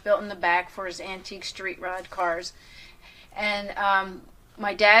garage built in the back for his antique street rod cars, and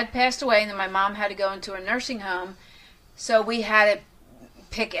my dad passed away, and then my mom had to go into a nursing home, so we had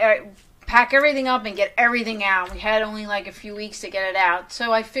to pack everything up and get everything out. We had only like a few weeks to get it out.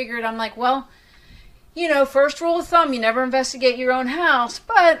 So I figured, I'm like, well, first rule of thumb, you never investigate your own house.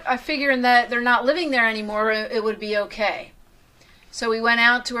 But I figured that they're not living there anymore, it would be okay. So we went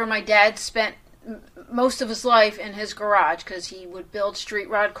out to where my dad spent most of his life, in his garage, because he would build street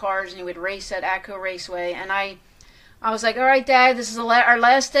rod cars and he would race at Atco Raceway. And I was like, all right, Dad, this is our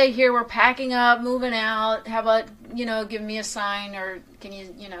last day here. We're packing up, moving out. How about, give me a sign, or can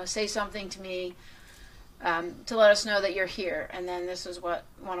you, say something to me to let us know that you're here? And then this is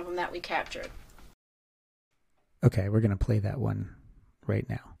one of them that we captured. Okay, we're going to play that one right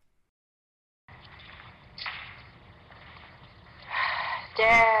now.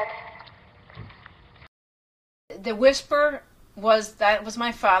 Dad. The whisper was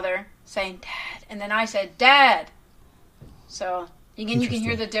my father saying, Dad. And then I said, Dad. So you can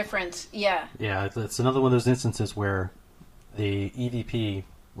hear the difference. Yeah. Yeah, it's another one of those instances where the EVP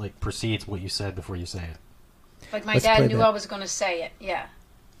precedes what you said before you say it. Like my dad knew I was going to say it. Yeah.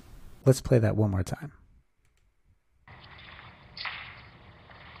 Let's play that one more time.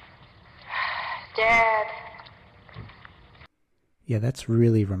 Dad. Yeah, that's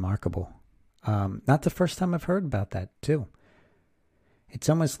really remarkable. Not the first time I've heard about that too. It's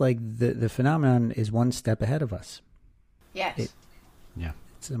almost like the phenomenon is one step ahead of us. Yes. Yeah.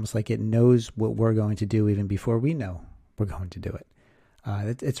 It's almost like it knows what we're going to do even before we know we're going to do it.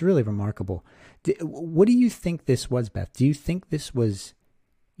 It's really remarkable. What do you think this was, Beth? Do you think this was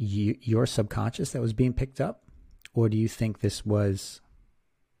your subconscious that was being picked up? Or do you think this was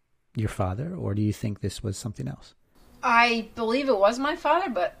your father? Or do you think this was something else? I believe it was my father,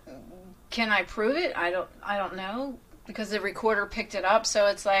 but can I prove it? I don't know. Because the recorder picked it up, so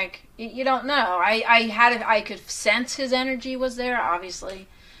it's like you don't know. I could sense his energy was there, obviously,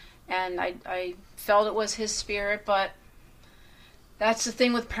 and I felt it was his spirit. But that's the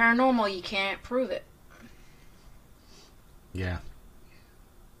thing with paranormal; you can't prove it. Yeah.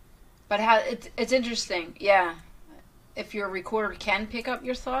 But it's interesting, yeah. If your recorder can pick up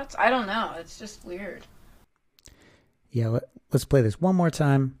your thoughts, I don't know. It's just weird. Yeah, let's play this one more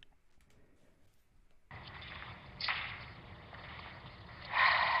time.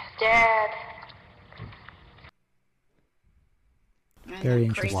 Dad. Very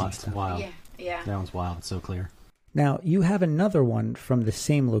interesting. It's wild. Yeah. That one's wild. It's so clear. Now, you have another one from the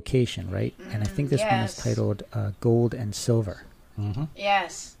same location, right? And I think this one is titled Gold and Silver. Mm-hmm.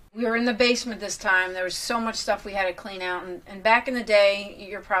 Yes. We were in the basement this time. There was so much stuff we had to clean out. And back in the day,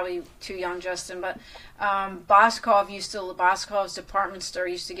 you're probably too young, Justin, but Boscov's department store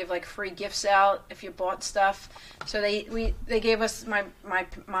used to give like free gifts out if you bought stuff. So they gave us, my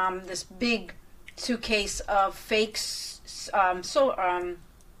mom, this big suitcase of fake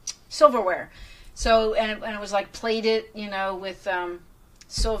silverware. So, and it was like plated, with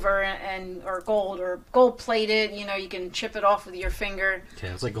silver or gold plated. You can chip it off with your finger.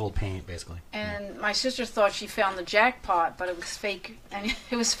 Yeah, it's like gold paint, basically. And my sister thought she found the jackpot, but it was fake. And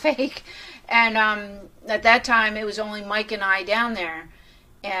it was fake. And at that time, it was only Mike and I down there.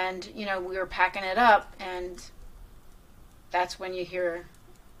 And, we were packing it up, and that's when you hear...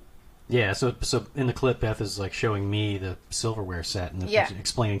 Yeah, so in the clip, Beth is like showing me the silverware set and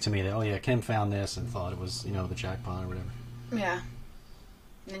explaining to me that, oh yeah, Kim found this and thought it was, the jackpot or whatever. Yeah.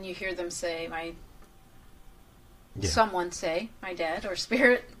 And then you hear them say, someone say, my dad or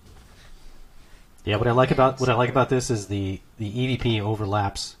spirit. Yeah, what I like about this is the EVP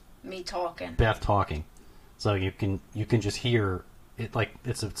overlaps me talking, Beth talking, so you can just hear it, like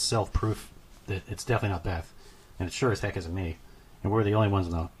it's a self-proof that it's definitely not Beth, and it sure as heck isn't me, and we're the only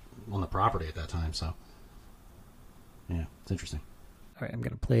ones on the property at that time. So yeah, it's interesting. All right, I'm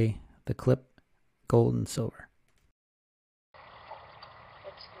gonna play the clip, Gold and Silver.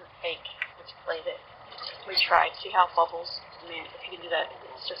 Fake. It's plated. We tried. See how it bubbles? Man, if you can do that,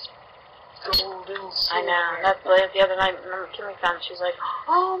 it's just golden silver. I know. That's the other night. Remember, Kimmy found it. She's like,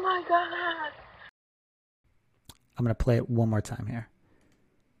 "Oh my god!" I'm gonna play it one more time here.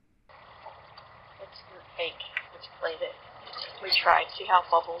 It's fake. It's plated. We tried. See how it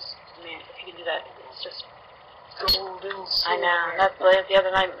bubbles? Man, if you can do that, it's just golden silver. I know. That's the other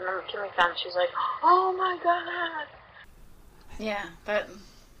night. Remember, Kimmy found it. She's like, "Oh my god!" Yeah, but.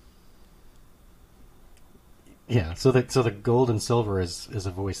 Yeah, so the gold and silver is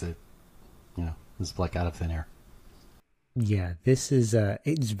a voice that, is like out of thin air. Yeah, this is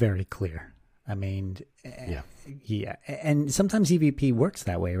it's very clear. I mean, yeah, and sometimes EVP works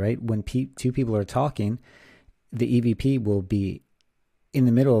that way, right? When two people are talking, the EVP will be in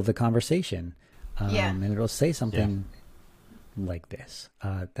the middle of the conversation, and it'll say something like this.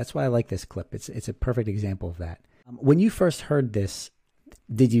 That's why I like this clip. It's a perfect example of that. When you first heard this,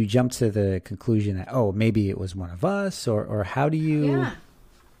 did you jump to the conclusion that, maybe it was one of us, or how do you,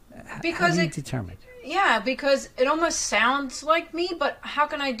 determine? Yeah, because it almost sounds like me, but how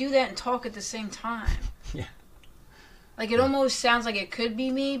can I do that and talk at the same time? Yeah. Like, it almost sounds like it could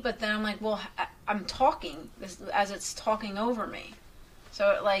be me, but then I'm like, well, I'm talking as it's talking over me.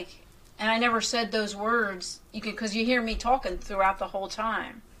 So, and I never said those words, because you hear me talking throughout the whole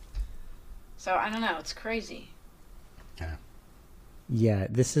time. So, I don't know, it's crazy. Yeah. Yeah,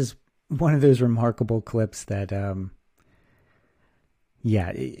 this is one of those remarkable clips that, how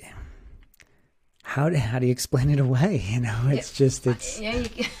do you explain it away? It's you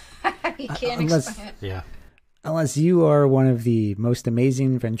can't explain it. Yeah. Unless you are one of the most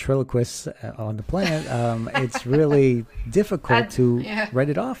amazing ventriloquists on the planet, it's really difficult to write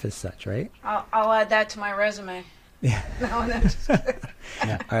it off as such, right? I'll add that to my resume. Yeah. No, that's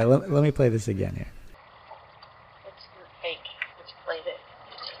yeah. All right, let me play this again here.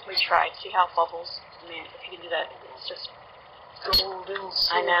 We tried. See how it bubbles? Man, if you can do that, it's just golden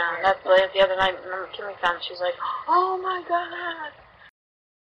silver. I know. That's the other night. Remember, Kimmy found it. She's like, "Oh my god!"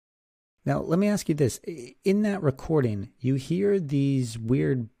 Now, let me ask you this: in that recording, you hear these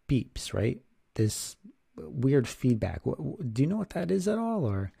weird beeps, right? This weird feedback. Do you know what that is at all,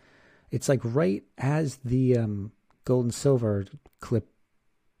 or it's like right as the gold and silver clip,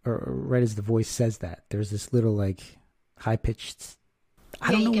 or right as the voice says that, there's this little high pitched.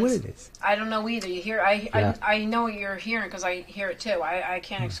 I don't know what it is. I don't know either. You hear? I know what you're hearing because I hear it too. I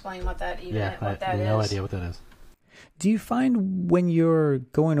can't explain what that is. I have no idea what that is. Do you find when you're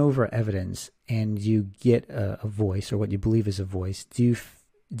going over evidence and you get a voice or what you believe is a voice, do you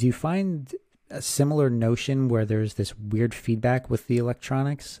find a similar notion where there's this weird feedback with the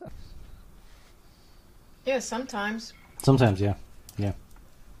electronics? Yeah, sometimes. Sometimes, yeah.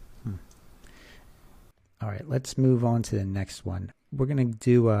 All right, let's move on to the next one. We're going to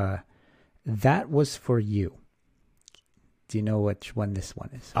do That Was For You. Do you know which one this one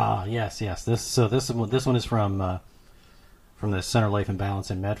is? Yes. This one is from the Center Life and Balance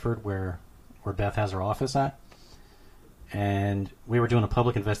in Medford, where Beth has her office at. And we were doing a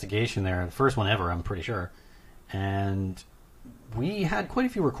public investigation there, the first one ever, I'm pretty sure. And we had quite a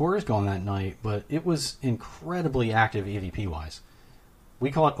few recorders going that night, but it was incredibly active EVP-wise.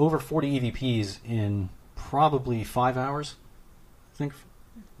 We caught over 40 EVPs in probably 5 hours. I think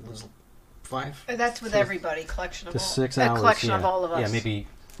it was 5. That's with everybody, collection of to all. 6 hours. A collection of all of us. Yeah, maybe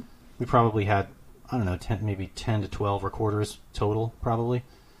we probably had, I don't know, maybe 10 to 12 recorders total, probably.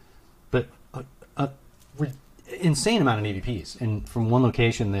 But a insane amount of EVPs, and from one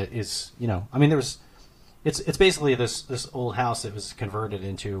location that is, I mean, it's basically this old house that was converted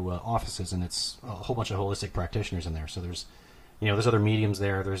into offices, and it's a whole bunch of holistic practitioners in there. So there's other mediums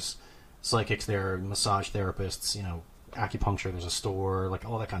there, there's psychics there, massage therapists, acupuncture, there's a store, like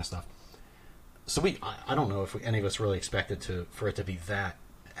all that kind of stuff. So I don't know if any of us really expected for it to be that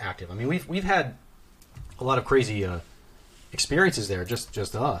active. I mean, we've had a lot of crazy experiences there,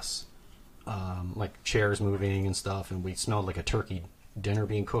 just us, like chairs moving and stuff, and we smelled like a turkey dinner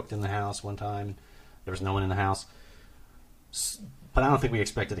being cooked in the house one time. There was no one in the house, but I don't think we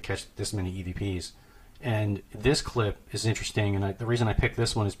expected to catch this many EVPs. And this clip is interesting, and the reason I picked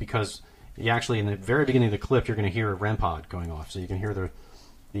this one is because you actually, in the very beginning of the clip, you're going to hear a REM pod going off. So you can hear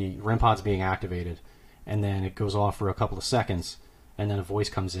the REM pod's being activated, and then it goes off for a couple of seconds, and then a voice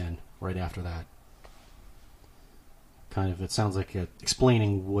comes in right after that. Kind of, it sounds like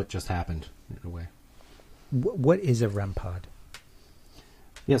explaining what just happened in a way. What is a REM pod?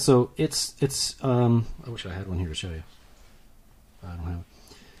 Yeah, so it's I wish I had one here to show you. I don't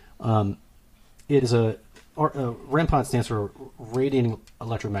have it. It is REM pod stands for radiating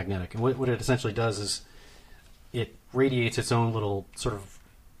electromagnetic, and what it essentially does is it radiates its own little sort of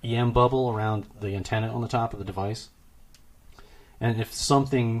EM bubble around the antenna on the top of the device. And if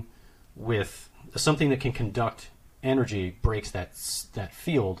something that can conduct energy breaks that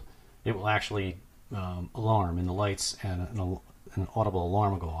field, it will actually alarm, and the lights and an audible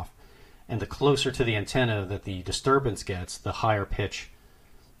alarm will go off. And the closer to the antenna that the disturbance gets, the higher pitch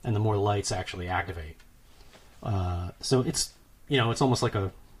and the more lights actually activate. So it's it's almost like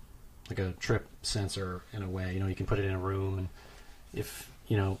a trip sensor in a way. You can put it in a room, and if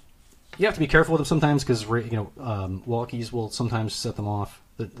you have to be careful with them sometimes, because walkies will sometimes set them off.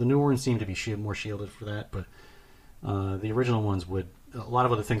 The newer ones seem to be more shielded for that, but the original ones a lot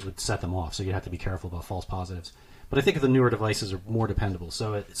of other things would set them off, so you have to be careful about false positives. But I think the newer devices are more dependable.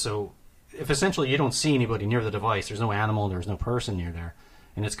 So if essentially you don't see anybody near the device, there's no animal, there's no person near there,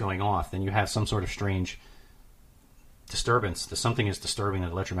 and it's going off, then you have some sort of strange disturbance. Something is disturbing the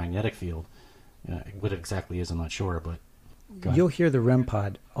electromagnetic field. What it exactly is, I'm not sure, but you'll hear the REM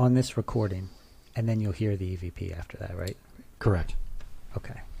pod on this recording, and then you'll hear the EVP after that, right? Correct.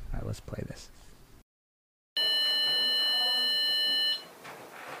 Okay. All right, let's play this.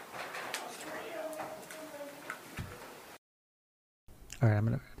 All right, I'm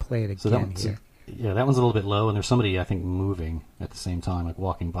going to play it again here. Yeah, that one's a little bit low, and there's somebody, I think, moving at the same time, like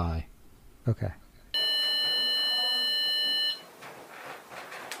walking by. Okay.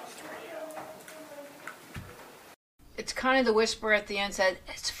 It's kind of the whisper at the end said,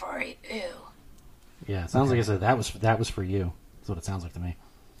 "It's for you." Yeah, it sounds like I said that was for you. That's what it sounds like to me.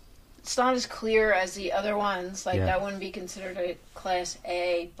 It's not as clear as the other ones. Like, Yeah. that wouldn't be considered a Class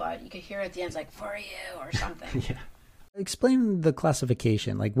A, but you could hear at the end, it's like, "For you," or something. Yeah. Explain the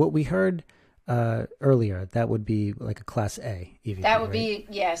classification. Like what we heard earlier, that would be like a Class A EVP, That would right? be,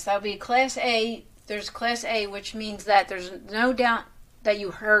 yes, that would be Class A. There's Class A, which means that there's no doubt that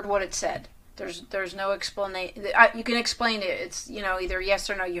you heard what it said. There's no explanation. You can explain it. It's, either yes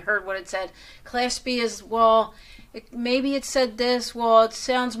or no. You heard what it said. Class B is, well, maybe it said this. Well, it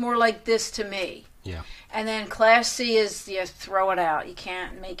sounds more like this to me. Yeah. And then Class C is, you throw it out. You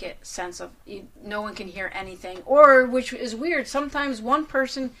can't make it sense of. No one can hear anything. Or, which is weird, sometimes one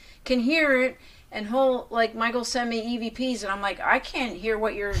person can hear it, and like Michael sent me EVPs, and I'm like, I can't hear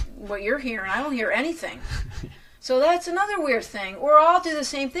what you're hearing. I don't hear anything. So that's another weird thing. Or I'll do the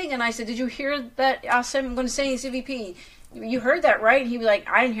same thing, and I said, did you hear that? I'm going to send you this EVP. You heard that, right? And he'd be like,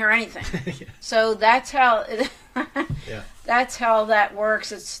 I didn't hear anything. Yeah. So that's how. Yeah. That's how that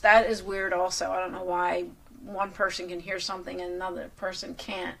works. That is weird also. I don't know why one person can hear something and another person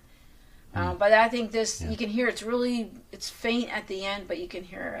can't. But I think this, you can hear it's faint at the end, but you can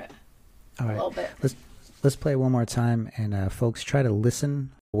hear it All right. a little bit. Let's play it one more time, and folks, try to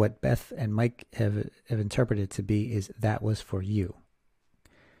listen. What Beth and Mike have interpreted to be is "that was for you."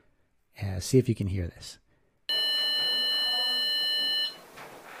 See if you can hear this.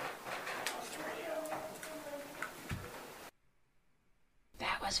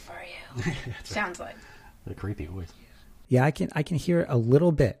 That was for you. Sounds like. A creepy voice. Yeah, I can hear a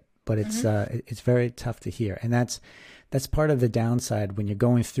little bit, but it's very tough to hear, and that's part of the downside when you're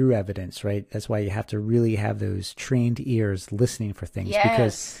going through evidence, right? That's why you have to really have those trained ears listening for things,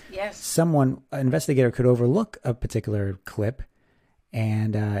 because an investigator could overlook a particular clip,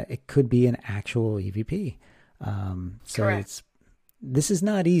 and it could be an actual EVP. So Correct. This is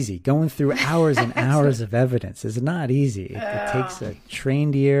not easy. Going through hours and hours of evidence is not easy. It takes a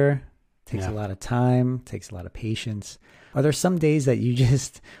trained ear Takes Yeah. a lot of time, takes a lot of patience. Are there some days that you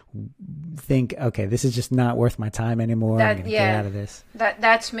just think, okay, this is just not worth my time anymore. I'm going to get out of this.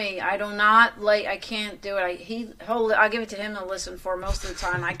 That's me. I do not like. I can't do it. I'll give it to him to listen for most of the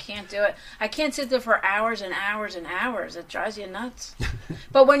time. I can't do it. I can't sit there for hours and hours and hours. It drives you nuts.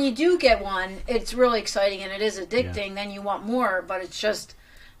 But when you do get one, it's really exciting and it is addicting. Yeah. Then you want more. But it's just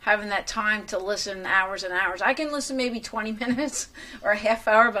having that time to listen hours and hours. I can listen maybe 20 minutes or a half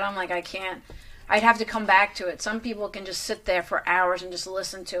hour, but I'm like, I can't. I'd have to come back to it. Some people can just sit there for hours and just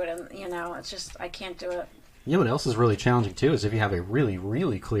listen to it, and it's just I can't do it. You know what else is really challenging too is if you have a really,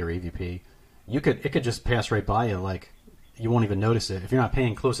 really clear EVP, it could just pass right by you, like you won't even notice it. If you're not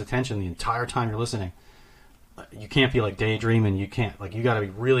paying close attention the entire time you're listening, you can't be like daydreaming. You can't, like, you got to be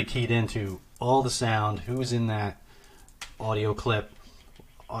really keyed into all the sound, who's in that audio clip,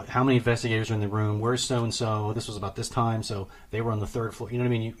 how many investigators are in the room, where's so and so, this was about this time, so they were on the third floor. You know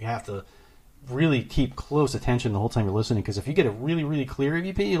what I mean? You have to really keep close attention the whole time you're listening, because if you get a really, really clear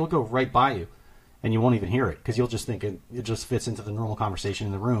EVP, it'll go right by you and you won't even hear it because you'll just think it just fits into the normal conversation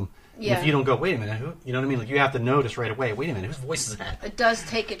in the room. Yeah. And if you don't go, wait a minute, who, you know what I mean? Like, you have to notice right away, wait a minute, whose voice is that? It does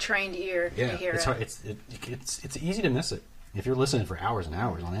take a trained ear to hear it's it. hard. It's easy to miss it if you're listening for hours and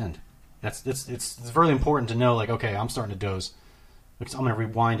hours on end. It's very important to know, like, okay, I'm starting to doze. I'm going to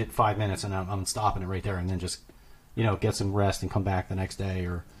rewind it 5 minutes and I'm stopping it right there, and then just, get some rest and come back the next day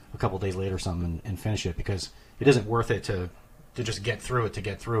or a couple of days later or something and finish it, because it isn't worth it to just get through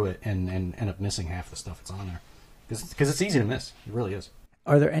it and end up missing half the stuff that's on there, because it's easy to miss. It really is.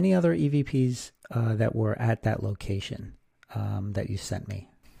 Are there any other EVPs that were at that location that you sent me?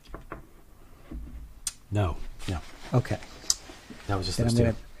 No. Okay. That was just Then those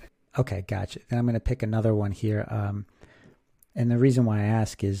I'm two. Okay, gotcha. Then I'm going to pick another one here. And the reason why I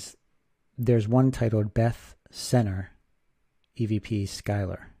ask is there's one titled Beth Center, EVP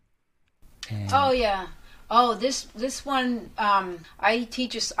Skylar. And Oh yeah. Oh, this one. I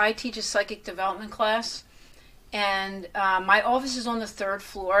teach a psychic development class, and my office is on the third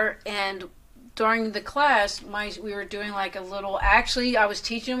floor. And during the class, we were doing like a little. Actually, I was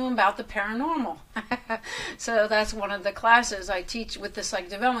teaching them about the paranormal. So that's one of the classes I teach with the psychic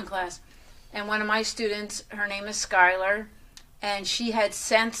development class. And one of my students, her name is Skylar, and she had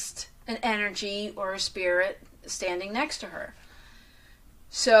sensed an energy or a spirit standing next to her.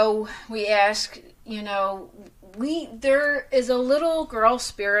 So we ask, there is a little girl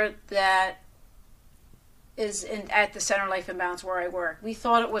spirit that is at the Center Life and Balance where I work. We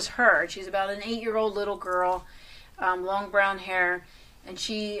thought it was her. She's about an 8-year-old little girl, long brown hair, and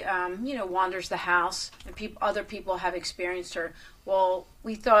she, wanders the house, and other people have experienced her. Well,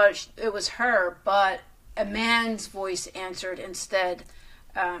 we thought it was her, but a man's voice answered instead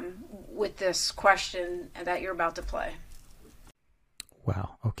with this question that you're about to play.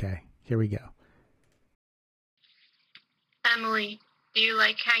 Wow. Okay. Here we go. Emily, do you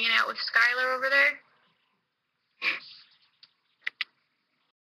like hanging out with Skylar over there?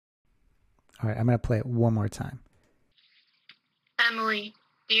 All right. I'm going to play it one more time. Emily,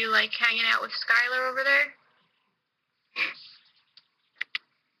 do you like hanging out with Skylar over there?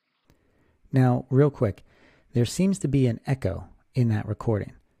 Now, real quick, there seems to be an echo in that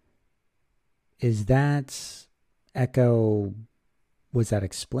recording. Is that echo, was that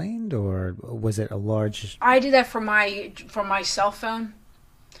explained, or was it a large... I do that from my cell phone.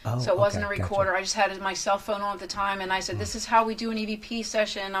 Oh, So it wasn't okay, a recorder. gotcha. I just had my cell phone on at the time, and I said, this is how we do an EVP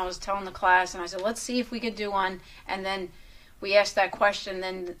session. I was telling the class, and I said, let's see if we could do one. And then we asked that question,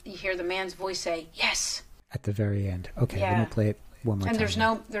 then you hear the man's voice say, yes. At the very end. Okay, Yeah. let me play it one more And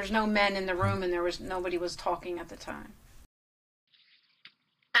time. there's no men in the room, and nobody was talking at the time.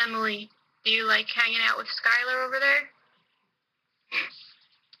 Emily, do you like hanging out with Skylar over there?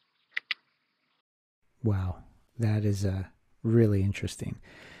 Wow, that is really interesting.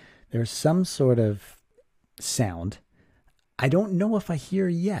 There's some sort of sound. I don't know if I hear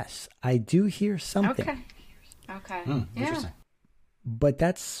yes. I do hear something. Okay. Yeah. Interesting. But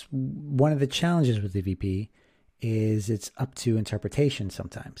that's one of the challenges with EVP is it's up to interpretation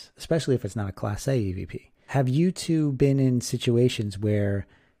sometimes, especially if it's not a Class A EVP. Have you two been in situations where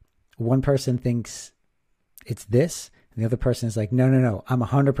one person thinks it's this, and the other person is like, no, I'm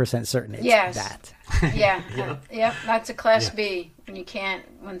 100% certain it's Yes. that. Yeah. Yep. That's a Class Yeah. B.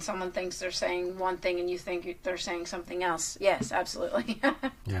 When someone thinks they're saying one thing and you think they're saying something else. Yes, absolutely.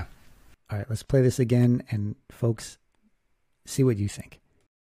 Yeah. All right, let's play this again, and folks, see what you think.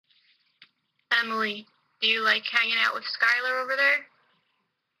 Emily, do you like hanging out with Skylar over there?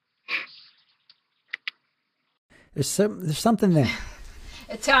 There's something there.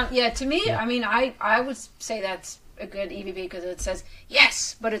 It sounds, to me, Yeah. I mean, I would say a good EVP because it says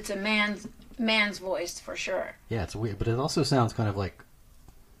yes, but it's a man's voice for sure. Yeah, it's weird, but it also sounds kind of like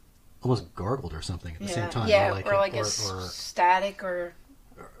almost gargled or something at the same time. Yeah, or like a static or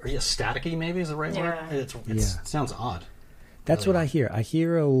yeah, staticky maybe is the right word. It sounds odd. That's what I hear. I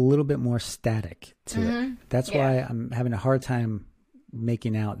hear a little bit more static to it. That's why I'm having a hard time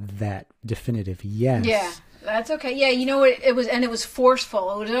making out that definitive yes. Yeah, that's okay. Yeah, you know what it was, and it was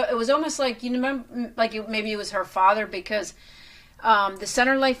forceful. It was almost like, you remember, like maybe it was her father, because the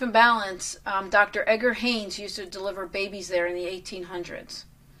Center Life and Balance, Dr. Edgar Haynes used to deliver babies there in the 1800s.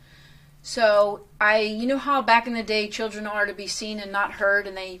 So you know how back in the day children are to be seen and not heard,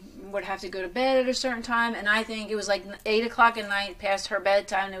 and they would have to go to bed at a certain time, and I think it was like 8 o'clock at night past her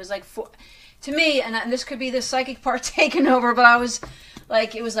bedtime, and it was like 4, to me, and this could be the psychic part taken over, but I was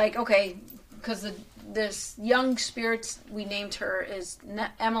like, it was like, okay, because this young spirit, we named her is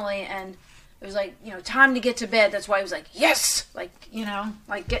Emily, and it was like, time to get to bed. That's why he was like, yes, like,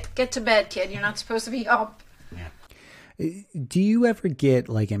 like get to bed, kid. You're not supposed to be up. Yeah. Do you ever get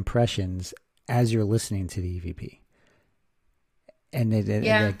like impressions as you're listening to the EVP? And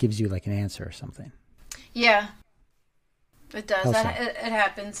it gives you like an answer or something? Yeah, it does. It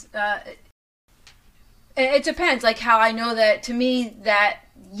happens. It depends, like how I know that, to me, that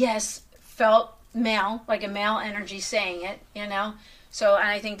yes felt male, like a male energy saying it, So, and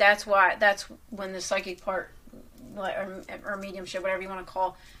I think that's when the psychic part, or mediumship, whatever you want to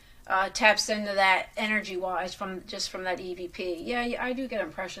call, taps into that energy-wise from that EVP. Yeah, I do get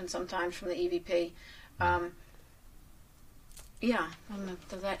impressions sometimes from the EVP. Yeah, I don't know,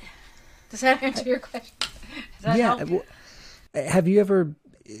 does that answer your question? Does that help? Well, have you ever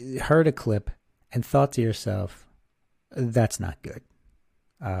heard a clip and thought to yourself, that's not good?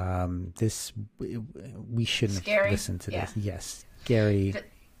 We shouldn't have listened to this. Yes. Scary.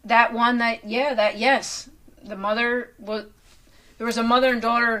 Yes. The mother there was a mother and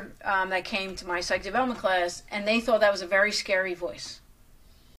daughter that came to my psych development class, and they thought that was a very scary voice.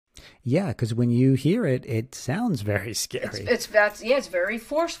 Yeah, because when you hear it, it sounds very scary. It's very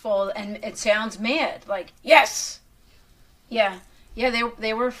forceful, and it sounds mad. Like, yes. Yeah,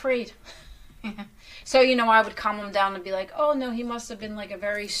 they were afraid. So, I would calm them down and be like, oh, no, he must have been like a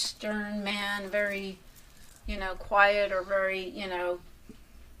very stern man, very, quiet, or very,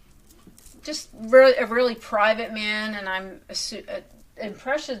 just really, a really private man. And I'm,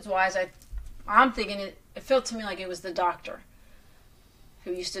 impressions-wise, I'm thinking it felt to me like it was the doctor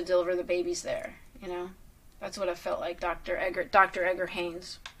who used to deliver the babies there, That's what it felt like, Dr. Edgar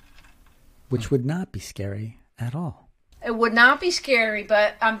Haynes. Which would not be scary at all. It would not be scary,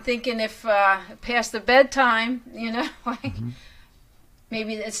 but I'm thinking if past the bedtime,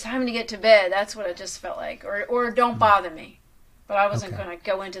 maybe it's time to get to bed. That's what it just felt like. Or don't bother me. But I wasn't going to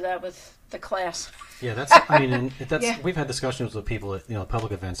go into that with the class. Yeah, we've had discussions with people at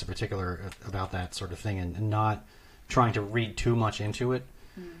public events in particular about that sort of thing, and not trying to read too much into it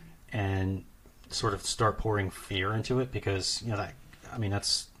and sort of start pouring fear into it, because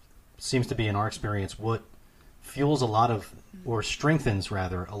that's seems to be, in our experience, what fuels a lot of, or strengthens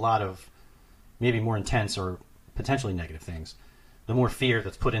rather, a lot of maybe more intense or potentially negative things. The more fear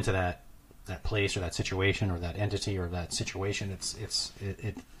that's put into that place or that situation or that entity or that situation, it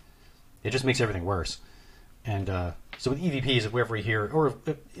just makes everything worse. And so with EVPs, if we ever hear, or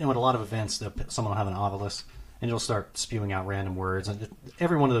at a lot of events, someone will have an ovilus and it'll start spewing out random words. And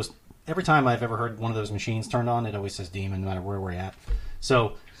every time I've ever heard one of those machines turned on, it always says demon, no matter where we're at.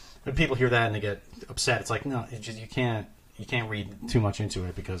 So when people hear that and they get upset, it's like, no, you can't read too much into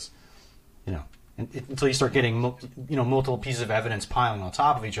it, because until you start getting multiple pieces of evidence piling on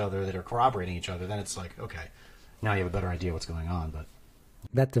top of each other that are corroborating each other, then it's like, okay, now you have a better idea what's going on. But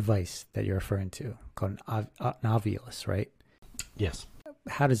that device that you're referring to, called an ovilus, right? Yes.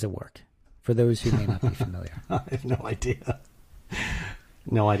 How does it work, for those who may not be familiar? I have no idea.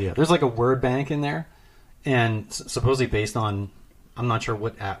 No idea. There's like a word bank in there, and supposedly based on, I'm not sure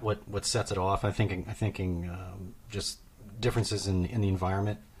what sets it off. I'm thinking just differences in the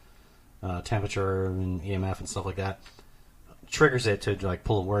environment, temperature and EMF and stuff like that, triggers it to like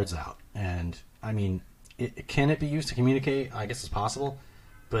pull words out. And I mean, can it be used to communicate? I guess it's possible,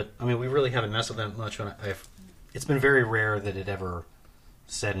 but I mean, we really haven't messed with that much. It's been very rare that it ever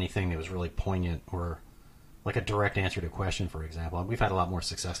said anything that was really poignant or like a direct answer to a question, for example. We've had a lot more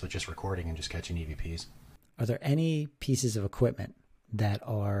success with just recording and just catching EVPs. Are there any pieces of equipment that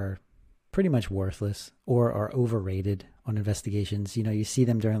are pretty much worthless or are overrated on investigations? You see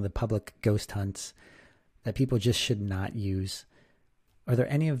them during the public ghost hunts that people just should not use. Are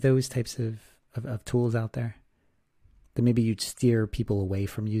there any of those types of tools out there that maybe you'd steer people away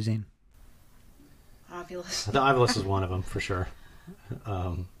from using? Ovulus. The Ovulus is one of them for sure.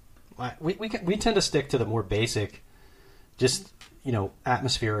 We tend to stick to the more basic, just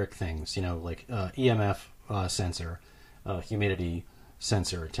atmospheric things. Like EMF sensor, humidity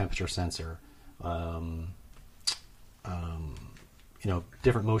sensor, temperature sensor.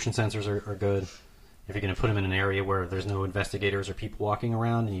 Different motion sensors are good. If you're going to put them in an area where there's no investigators or people walking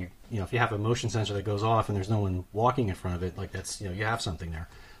around, and if you have a motion sensor that goes off and there's no one walking in front of it, like that's you have something there,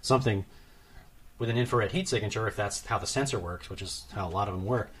 something with an infrared heat signature. If that's how the sensor works, which is how a lot of them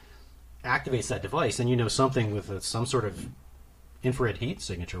work, activates that device, and something with some sort of infrared heat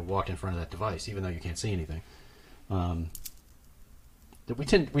signature walked in front of that device, even though you can't see anything. We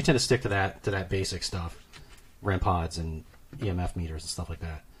tend to stick to that basic stuff, REM pods and EMF meters and stuff like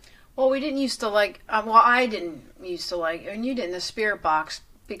that. Well, we didn't used to like. I didn't used to like, and you didn't, the Spirit Box,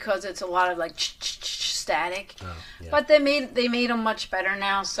 because it's a lot of like static. Oh, yeah. But they made them much better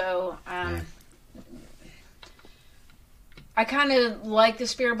now. So I kind of like the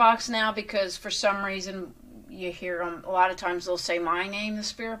Spirit Box now because for some reason you hear them a lot of times. They'll say my name, the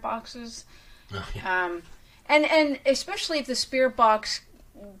Spirit Boxes, and especially if the Spirit Box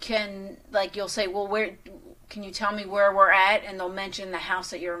can, like, you'll say, well, where. Can you tell me where we're at? And they'll mention the house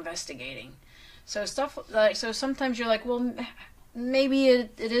that you're investigating. So stuff like, so sometimes you're like, well, maybe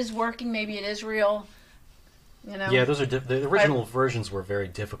it is working, maybe it is real. Yeah, those are the original versions were very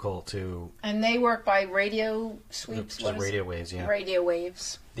difficult to. And they work by radio sweeps. Radio waves, yeah. Radio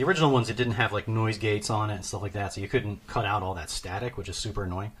waves. The original ones, it didn't have like noise gates on it and stuff like that, so you couldn't cut out all that static, which is super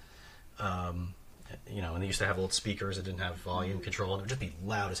annoying. And they used to have old speakers that didn't have volume control, and it would just be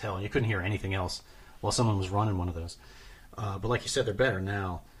loud as hell, and you couldn't hear anything else while someone was running one of those. But like you said, they're better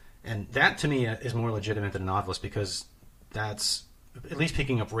now. And that, to me, is more legitimate than an Ovulus because that's at least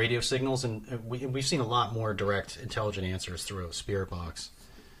picking up radio signals. And we've seen a lot more direct, intelligent answers through a Spirit Box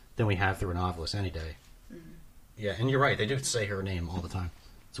than we have through an Ovulus any day. Mm-hmm. Yeah, and you're right. They do say her name all the time.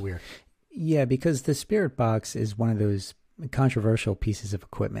 It's weird. Yeah, because the Spirit Box is one of those controversial pieces of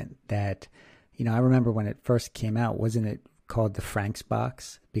equipment that, I remember when it first came out, wasn't it called the Frank's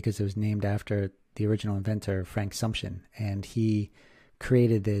Box? Because it was named after the original inventor, Frank Sumption, and he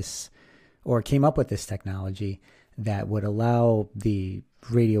created this, or came up with this technology that would allow the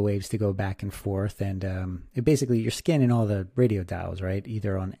radio waves to go back and forth, and it basically, you're scanning all the radio dials, right,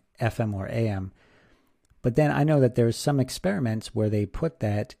 either on FM or AM. But then I know that there's some experiments where they put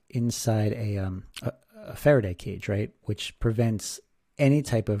that inside a Faraday cage, right, which prevents any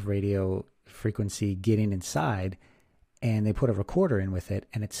type of radio frequency getting inside, and they put a recorder in with it,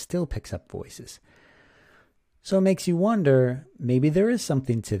 and it still picks up voices. So it makes you wonder, maybe there is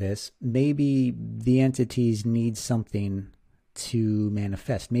something to this. Maybe the entities need something to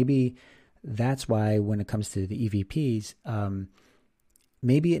manifest. Maybe that's why when it comes to the EVPs,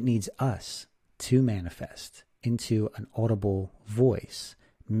 maybe it needs us to manifest into an audible voice.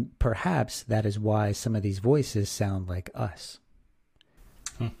 Perhaps that is why some of these voices sound like us.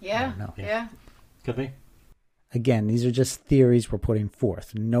 Yeah. Could be. Again, these are just theories we're putting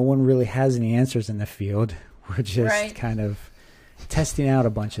forth. No one really has any answers in the field. We're just kind of testing out a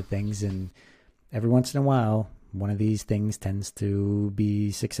bunch of things, and every once in a while, one of these things tends to be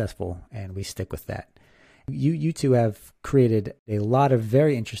successful, and we stick with that. You two have created a lot of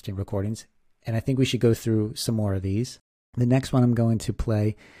very interesting recordings, and I think we should go through some more of these. The next one I'm going to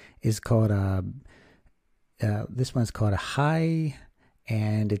play is called, this one's called a High,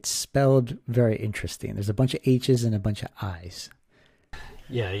 and it's spelled very interesting. There's a bunch of H's and a bunch of I's.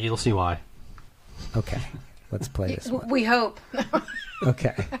 Yeah, you'll see why. Okay, let's play this one. We hope.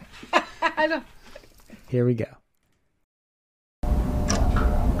 Okay. I don't. Here we go.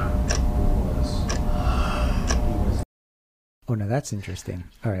 Oh, no, that's interesting.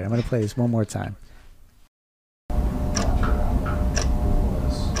 All right, I'm going to play this one more time.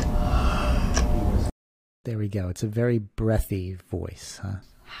 There we go. It's a very breathy voice, huh?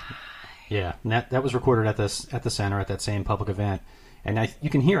 Yeah, and that was recorded at the center at that same public event, and you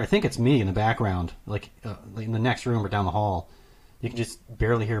can hear. I think it's me in the background, like in the next room or down the hall. You can just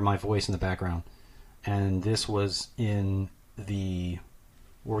barely hear my voice in the background, and this was in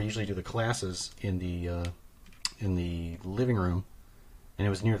where we usually do the classes in the living room, and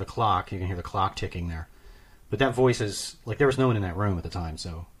it was near the clock. You can hear the clock ticking there, but that voice is like there was no one in that room at the time,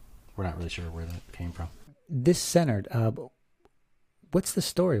 so we're not really sure where that came from. This centered. What's the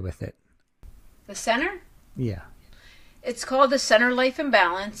story with it? The center? Yeah. It's called the Center Life and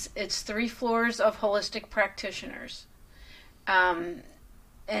Balance. It's 3 floors of holistic practitioners. And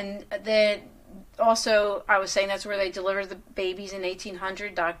also, I was saying that's where they delivered the babies in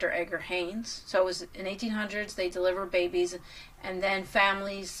 1800, Dr. Edgar Haynes. So it was in 1800s, they delivered babies, and then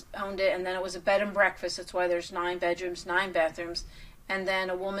families owned it, and then it was a bed and breakfast. That's why there's 9 bedrooms, 9 bathrooms. And then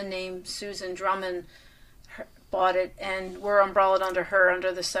a woman named Susan Drummond bought it, and we're umbrellaed under her,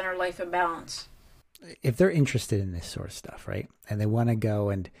 under the Center Life and Balance. If they're interested in this sort of stuff, right, and they want to go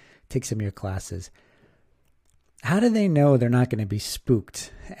and take some of your classes, how do they know they're not going to be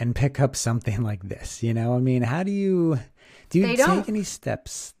spooked and pick up something like this? You know, I mean, how do you take any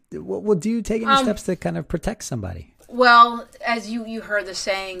steps? Well, do you take any steps to kind of protect somebody? Well, as you heard the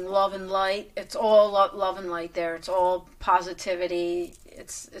saying, love and light. It's all love and light there. It's all positivity.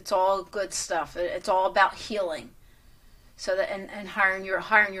 It's all good stuff. It's all about healing. So that and higher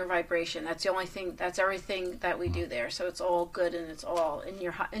your vibration. That's the only thing. That's everything that we do there. So it's all good, and it's all in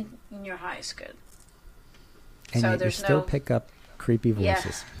your highest good. And so you still pick up creepy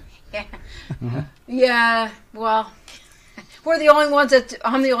voices. Yeah. Yeah. Well, we're the only ones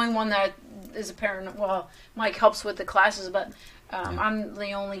I'm the only one that is a paranormal. Well, Mike helps with the classes, but I'm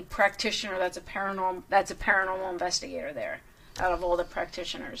the only practitioner that's a paranormal investigator there out of all the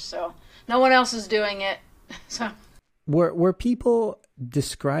practitioners. So no one else is doing it. So were people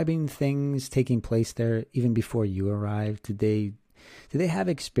describing things taking place there even before you arrived? Did they have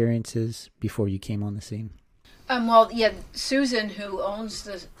experiences before you came on the scene? Well, yeah, Susan, who owns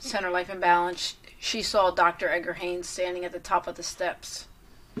the Center Life and Balance, she saw Dr. Edgar Haynes standing at the top of the steps.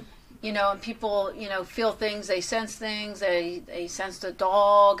 You know, and people, you know, feel things, they sense things. They sensed a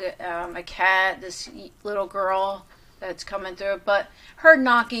dog, a cat, this little girl that's coming through, but heard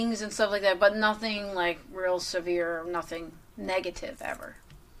knockings and stuff like that, but nothing like real severe, nothing negative ever.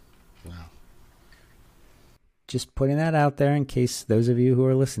 Wow. Just putting that out there in case those of you who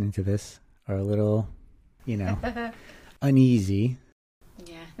are listening to this are a little, you know, uneasy.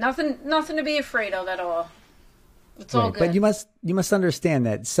 Yeah, nothing to be afraid of at all. It's all good. But you must understand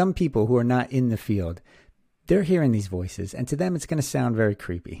that some people who are not in the field, they're hearing these voices, and to them it's going to sound very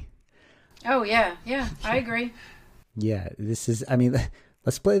creepy. Oh yeah, I agree. Yeah, this is. I mean,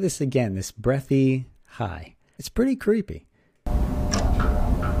 let's play this again. This breathy high. It's pretty creepy.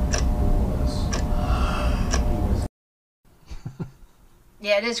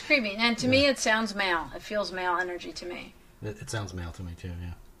 Yeah, it is creepy. And to me, it sounds male. It feels male energy to me. It sounds male to me, too,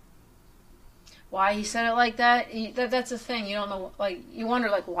 yeah. Why he said it like that? That's the thing. You don't know, like, you wonder,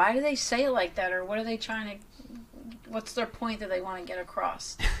 like, why do they say it like that? Or what are they trying to, what's their point that they want to get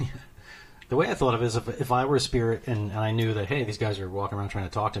across? The way I thought of it is if I were a spirit and I knew that, hey, these guys are walking around trying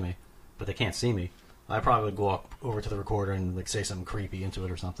to talk to me, but they can't see me, I probably would walk over to the recorder and, like, say something creepy into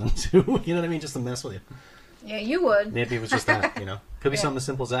it or something, too. You know what I mean? Just to mess with you. Yeah, you would. Maybe it was just that, you know? Could be something as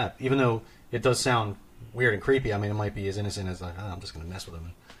simple as that. Even though it does sound weird and creepy, I mean, it might be as innocent as, like, oh, I'm just going to mess with them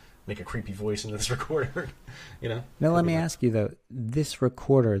and make a creepy voice into this recorder, you know? Now, let me ask you, though, this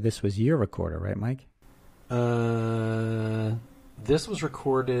recorder, this was your recorder, right, Mike? This was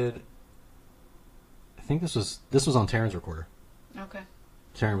recorded, I think this was on Taryn's recorder. Okay.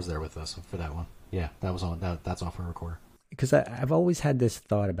 Taryn was there with us for that one. Yeah, that was on, that's off her recorder. Because I've always had this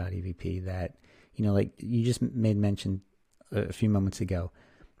thought about EVP that, you know, like you just made mention a few moments ago,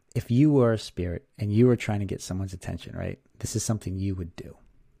 if you were a spirit and you were trying to get someone's attention, right, this is something you would do.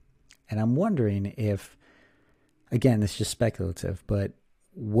 And I'm wondering if, again, this is just speculative, but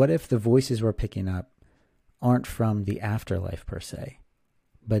what if the voices we're picking up aren't from the afterlife per se,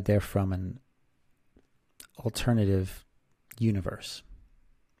 but they're from an alternative universe?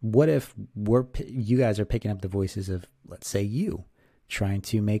 What if you guys are picking up the voices of, let's say, you trying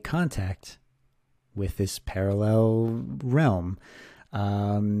to make contact with this parallel realm?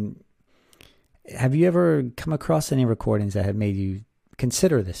 Have you ever come across any recordings that have made you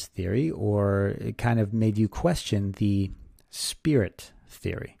consider this theory, or it kind of made you question the spirit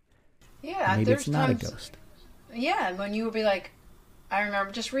theory? Yeah, maybe there's it's not times, a ghost. Yeah, when you would be like, I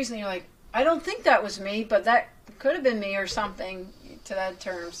remember just recently, you're like, I don't think that was me, but that could have been me or something to that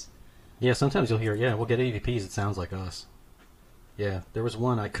terms. Yeah, sometimes you'll hear, we'll get AVPs, it sounds like us. Yeah, there was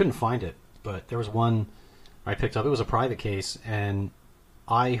one, I couldn't find it, but there was one I picked up. It was a private case, and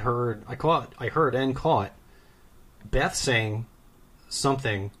I heard and caught Beth saying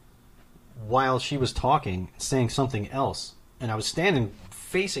something while she was talking, saying something else. And I was standing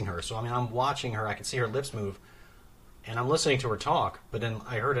facing her, so I mean, I'm watching her, I could see her lips move, and I'm listening to her talk, but then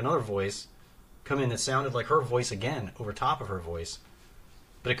I heard another voice come in that sounded like her voice again, over top of her voice.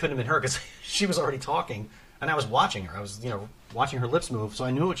 But it couldn't have been her, because she was already talking, and I was watching her. I was, watching her lips move, so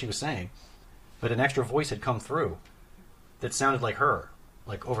I knew what she was saying. But an extra voice had come through that sounded like her,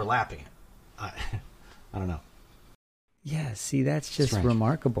 like overlapping it. I don't know. Yeah, see, that's just Strange.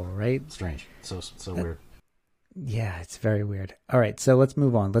 remarkable, right? Strange. So weird. Yeah, it's very weird. All right, so let's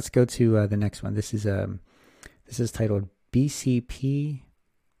move on. Let's go to the next one. This is titled BCP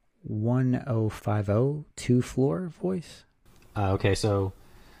 1050 two-floor voice. Okay, so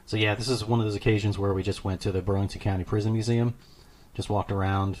yeah, this is one of those occasions where we just went to the Burlington County Prison Museum, just walked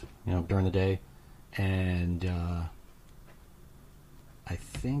around, during the day, and I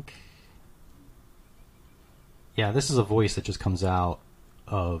think, yeah, this is a voice that just comes out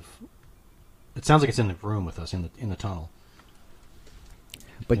of. It sounds like it's in the room with us in the tunnel.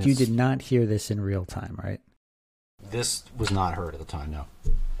 But you did not hear this in real time, right? This was not heard at the time, no.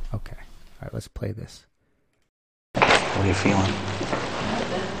 Okay. All right, let's play this. What are you feeling?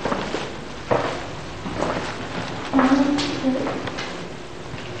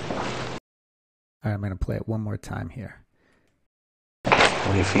 All right, I'm going to play it one more time here. What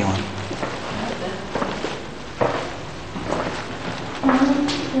are you feeling?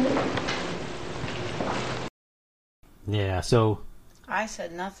 Yeah, so I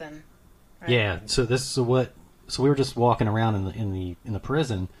said nothing. Right? yeah, so we were just walking around in the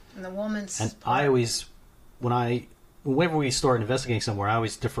prison, And the woman's. and I always, whenever we start investigating somewhere, I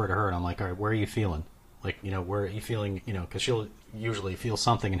always defer to her, and I'm like, all right, where are you feeling? Like, where are you feeling? Because she'll usually feel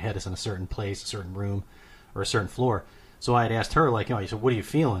something and head us in a certain place, a certain room, or a certain floor. So I had asked her, like, I said, what are you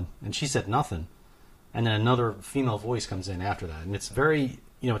feeling? And she said nothing. And then another female voice comes in after that, and it's very,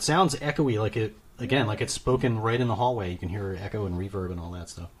 it sounds echoey, like like it's spoken right in the hallway. You can hear echo and reverb and all that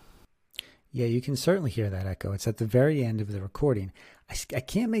stuff. Yeah, you can certainly hear that echo. It's at the very end of the recording. I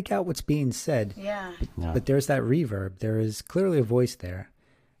can't make out what's being said. Yeah. No. But there's that reverb. There is clearly a voice there.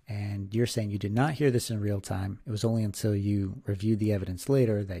 And you're saying you did not hear this in real time. It was only until you reviewed the evidence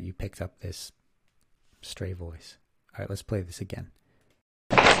later that you picked up this stray voice. All right, let's play this again.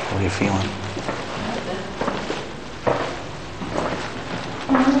 What are you feeling?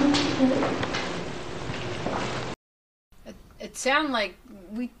 It sounded like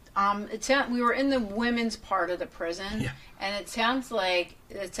we were in the women's part of the prison, Yeah. and it sounds like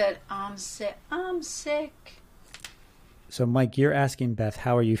it said, "I'm sick. I'm sick." So, Mike, you're asking Beth,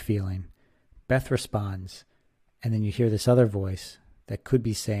 how are you feeling? Beth responds, and then you hear this other voice that could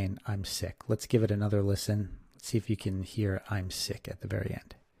be saying, I'm sick. Let's give it another listen. Let's see if you can hear I'm sick at the very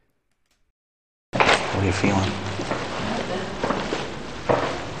end. What are you feeling?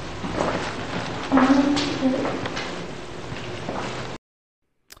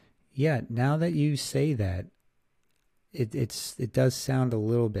 Yeah, now that you say that, it does sound a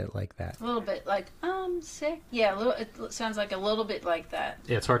little bit like that. A little bit like I'm sick. Yeah, it sounds like a little bit like that.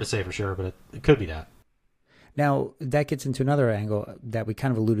 Yeah, it's hard to say for sure, but it could be that. Now, that gets into another angle that we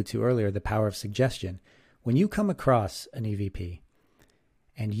kind of alluded to earlier, the power of suggestion. When you come across an EVP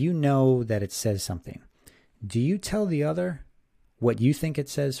and you know that it says something, do you tell the other what you think it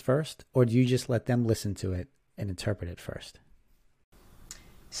says first, or do you just let them listen to it and interpret it first?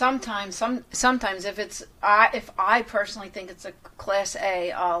 Sometimes if I personally think it's a class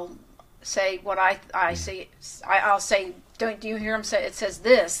A, I'll say what I see. I'll say, do you hear him say it says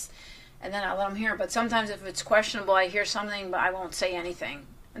this, and then I let them hear it. But sometimes if it's questionable, I hear something, but I won't say anything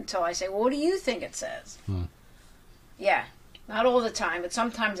until I say, well, what do you think it says? Yeah, not all the time, but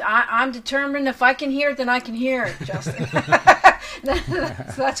sometimes I'm determined. If I can hear it, then I can hear it, Justin.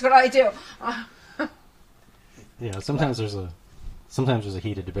 So that's what I do. Yeah, sometimes there's a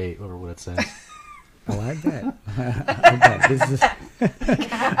heated debate over what it says. Oh, I bet. I bet. This is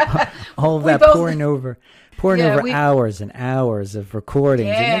all of that both- pouring over hours and hours of recordings.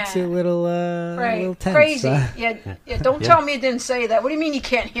 It makes it a little, right. a little tense. Crazy. huh? Yeah. Don't tell me it didn't say that. What do you mean you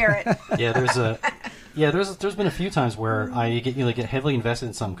can't hear it? Yeah, there's been a few times where I get heavily invested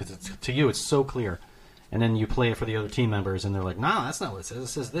in something because to you it's so clear, and then you play it for the other team members, and they're like, "No, that's not what it says. It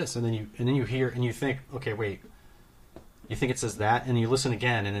says this," and then you hear and you think, "Okay, wait." You think it says that, and you listen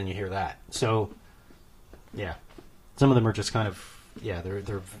again, and then you hear that. So, yeah, some of them are just kind of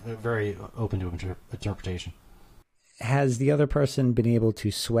they're very open to interpretation. Has the other person been able to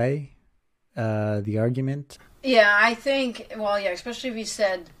sway the argument? Yeah, I think. Well, yeah, especially if you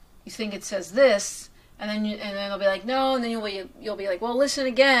said you think it says this, and then they'll be like, no, and then you'll be like, well, listen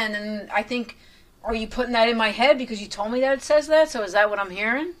again, and I think, are you putting that in my head because you told me that it says that? So is that what I'm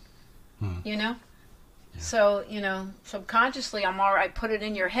hearing? You know. Yeah. So subconsciously, I put it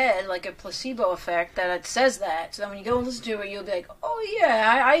in your head like a placebo effect that it says that. So then when you go and listen to it, you'll be like, oh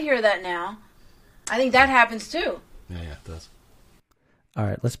yeah, I hear that now. I think that happens too. Yeah, it does. All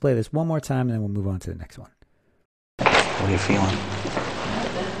right, let's play this one more time, and then we'll move on to the next one. What are you feeling?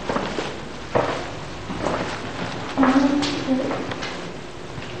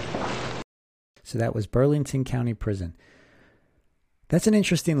 So that was Burlington County Prison. That's an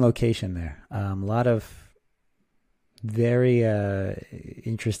interesting location there. A lot of very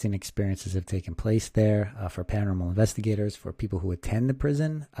interesting experiences have taken place there for paranormal investigators, for people who attend the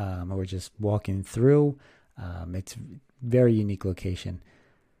prison or just walking through. It's a very unique location.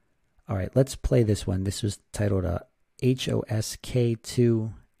 All right, let's play this one. This was titled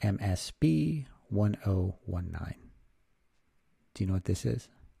HOSK2MSB 1019. Do you know what this is?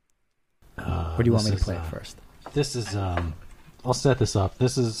 Or do you want me to play it first? This is, I'll set this up.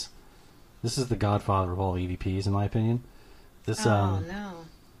 This is the godfather of all EVPs, in my opinion. This, no.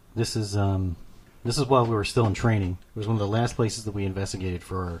 This is while we were still in training. It was one of the last places that we investigated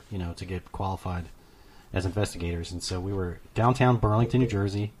for, to get qualified as investigators. And so we were downtown Burlington, New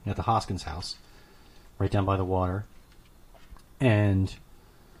Jersey, at the Hoskins house, right down by the water. And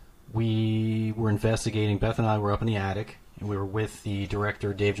we were investigating. Beth and I were up in the attic, and we were with the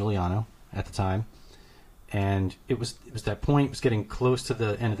director, Dave Giuliano, at the time. And it was that point. It was getting close to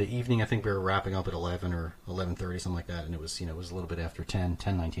the end of the evening. I think we were wrapping up at 11 or 11:30, something like that. And it was, it was a little bit after 10,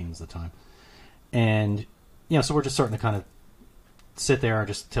 10:19 was the time. And, so we're just starting to kind of sit there and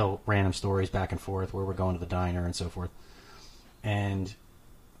just tell random stories back and forth, where we're going to the diner and so forth. And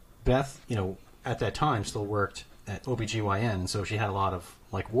Beth, at that time still worked at OBGYN, and so she had a lot of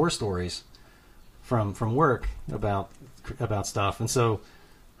like war stories from work about stuff. And so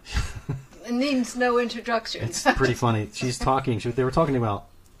it needs no introduction. It's pretty funny. She's talking. They were talking about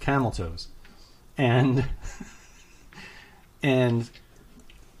camel toes, and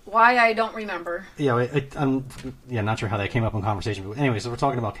why I don't remember. Yeah, I'm not sure how that came up in conversation. But anyway, so we're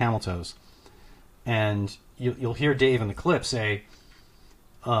talking about camel toes, and you'll hear Dave in the clip say,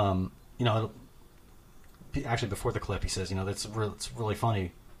 actually before the clip he says, it's really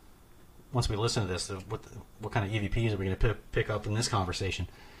funny. Once we listen to this, what kind of EVPs are we going to pick up in this conversation?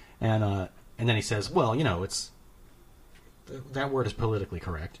 And then he says, well, it's that word is politically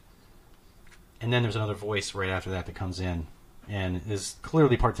correct. And then there's another voice right after that comes in and is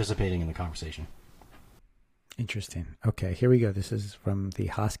clearly participating in the conversation. Interesting. Okay, here we go. This is from the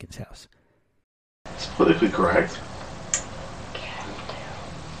Hoskins house. It's politically correct.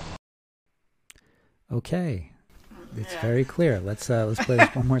 Okay, it's very clear. Let's play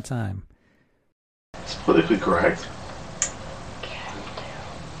this one more time. It's politically correct.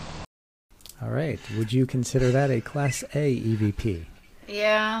 All right. Would you consider that a Class A EVP?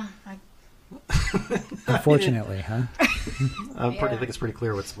 Yeah. Unfortunately, huh? I think it's pretty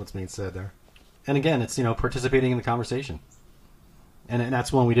clear what's being said there. And again, it's participating in the conversation, and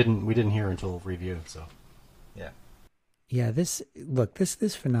that's one we didn't hear until review. So, yeah. Yeah. This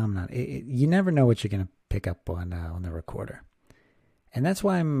phenomenon. You never know what you're going to pick up on the recorder, and that's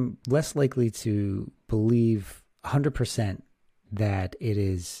why I'm less likely to believe 100% that it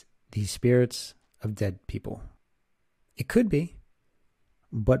is the spirits of dead people. It could be,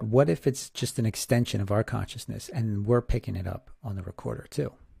 but what if it's just an extension of our consciousness and we're picking it up on the recorder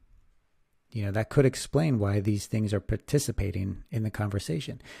too? That could explain why these things are participating in the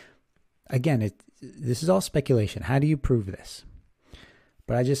conversation. Again, this is all speculation. How do you prove this?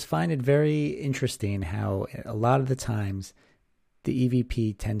 But I just find it very interesting how a lot of the times the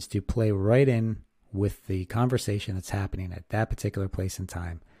EVP tends to play right in with the conversation that's happening at that particular place and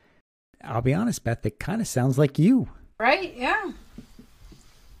time. I'll be honest, Beth, it kind of sounds like you. Right, yeah.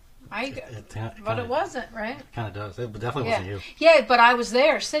 But it wasn't, right? It kind of does. It definitely wasn't you. Yeah, but I was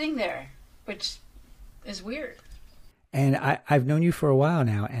there, sitting there, which is weird. And I've known you for a while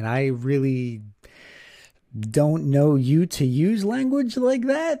now, and I really don't know you to use language like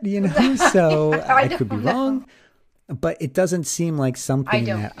that, so I could be wrong. But it doesn't seem like something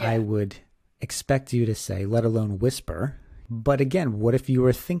that I would expect you to say, let alone whisper. But again, what if you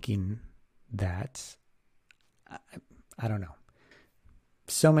were thinking that? I don't know.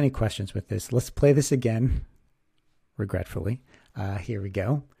 So many questions with this. Let's play this again, regretfully. Here we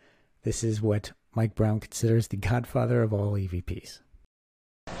go. This is what Mike Brown considers the godfather of all EVPs.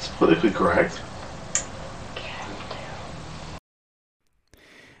 It's politically correct.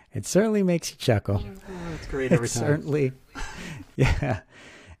 It certainly makes you chuckle. It's great every time. Certainly. Yeah.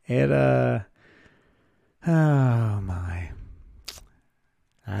 It, oh my.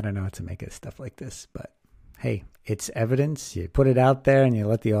 I don't know what to make of stuff like this, but hey, it's evidence. You put it out there and you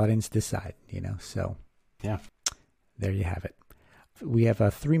let the audience decide, so. Yeah. There you have it. We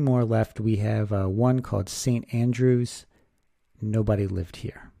have 3 more left. We have one called St. Andrews. Nobody lived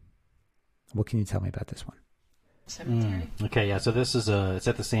here. What can you tell me about this one? Cemetery. Okay, yeah. So this is it's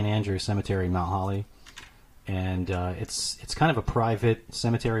at the St. Andrews Cemetery in Mount Holly, and it's kind of a private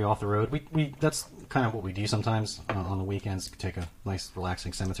cemetery off the road. We that's kind of what we do sometimes on the weekends. Take a nice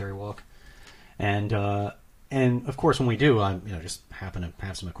relaxing cemetery walk, And of course, when we do, I just happen to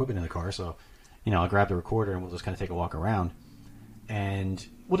have some equipment in the car, so I'll grab the recorder and we'll just kind of take a walk around, and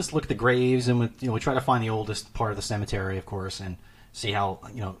we'll just look at the graves, and we try to find the oldest part of the cemetery, of course, and see how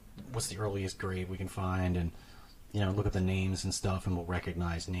what's the earliest grave we can find, and look at the names and stuff, and we'll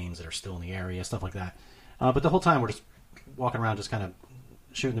recognize names that are still in the area, stuff like that. But the whole time we're just walking around, just kind of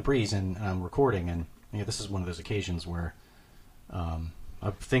shooting the breeze and recording, and this is one of those occasions where I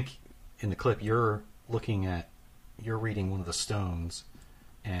think in the clip you're reading one of the stones,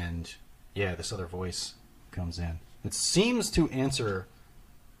 and this other voice comes in. It seems to answer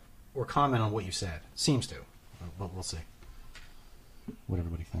or comment on what you said. Seems to. But we'll see what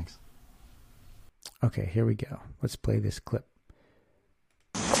everybody thinks. Okay, here we go. Let's play this clip.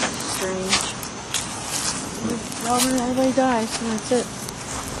 Strange. Well, everybody dies, and that's it.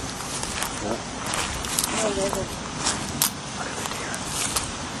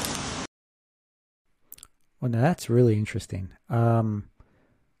 Well, now that's really interesting.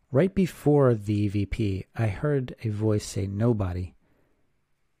 Right before the EVP, I heard a voice say nobody.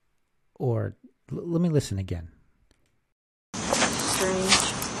 Or, let me listen again.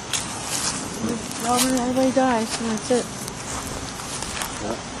 Strange. Well, everybody dies, and that's it.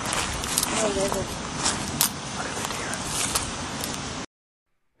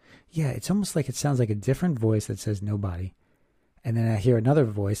 Yeah, it's almost like it sounds like a different voice that says nobody. And then I hear another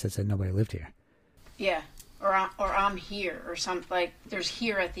voice that said nobody lived here. Yeah. Or I'm here, or something, like there's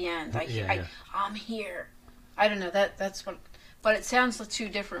here at the end. I'm here. I don't know, that's what, but it sounds like two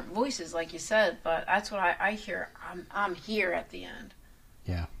different voices, like you said, but that's what I hear. I'm here at the end.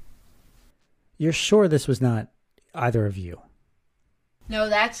 Yeah. You're sure this was not either of you? No,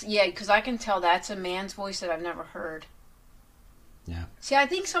 because I can tell that's a man's voice that I've never heard. Yeah. See, I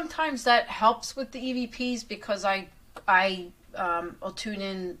think sometimes that helps with the EVPs, because I'll tune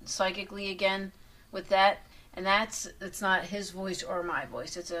in psychically again with that. And it's not his voice or my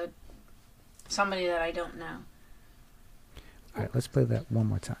voice. It's somebody that I don't know. All right, let's play that one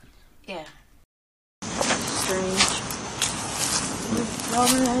more time. Yeah. Strange. Well,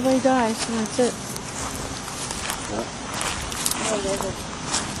 everybody dies, and that's it.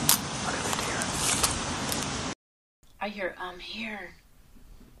 I hear, I'm here.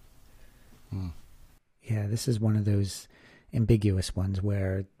 Yeah, this is one of those ambiguous ones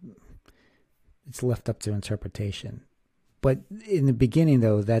where it's left up to interpretation. But in the beginning,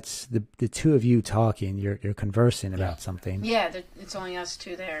 though, that's the two of you talking. You're conversing about something. Yeah, it's only us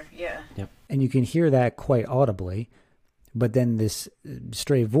two there. Yeah. Yep. And you can hear that quite audibly. But then this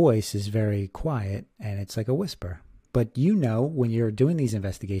stray voice is very quiet, and it's like a whisper. But when you're doing these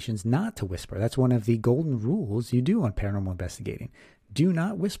investigations, not to whisper. That's one of the golden rules you do on paranormal investigating. Do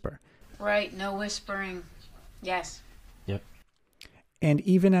not whisper. Right, no whispering. Yes. Yep. And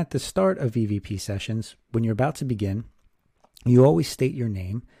even at the start of EVP sessions, when you're about to begin, you always state your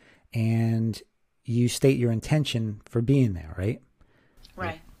name and you state your intention for being there, right?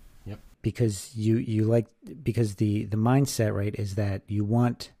 Right. Yep. Because because the mindset, right, is that you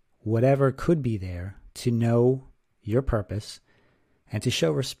want whatever could be there to know your purpose and to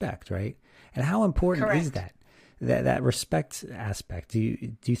show respect, right? And how important is that? That respect aspect. Do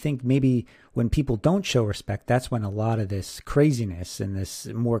you think maybe when people don't show respect, that's when a lot of this craziness and this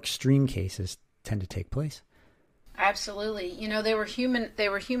more extreme cases tend to take place? Absolutely. They were human. They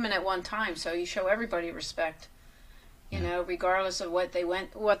were human at one time, so you show everybody respect. Regardless of what they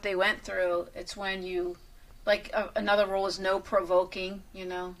went through. It's when you, another rule is no provoking.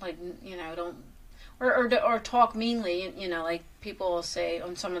 Don't or talk meanly. Like people will say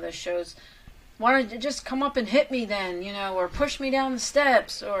on some of the shows, why don't you just come up and hit me then, or push me down the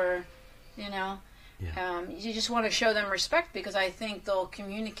steps, or, you just want to show them respect, because I think they'll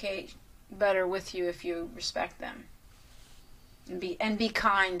communicate better with you if you respect them and be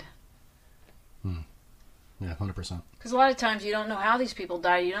kind. Yeah, 100%. Because a lot of times you don't know how these people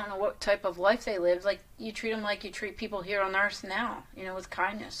died. You don't know what type of life they lived. Like, you treat them like you treat people here on Earth now, with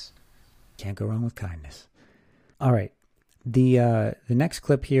kindness. Can't go wrong with kindness. All right. The next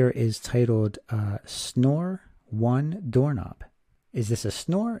clip here is titled Snore One Doorknob. Is this a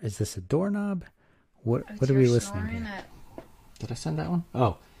snore? Is this a doorknob? What are we listening to? Did I send that one?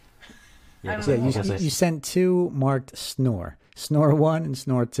 Oh. Yeah, you sent two marked snore. Snore 1 and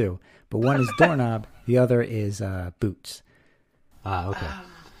snore 2. But one is doorknob, the other is boots. Okay.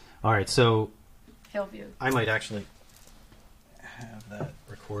 All right, so Hillview. I might actually have that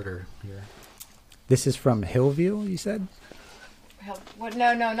recorder here. This is from Hillview, you said?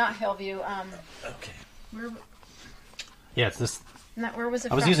 No, not Hillview. Okay. It's this. Where was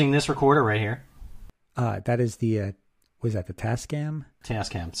it I was from? using this recorder right here. That is the, was that the Tascam?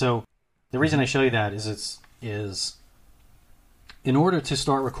 Tascam. So The reason I show you that is in order to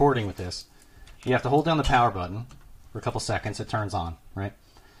start recording with this, you have to hold down the power button for a couple seconds. It turns on, right?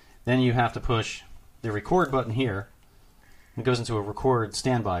 Then you have to push the record button here. It goes into a record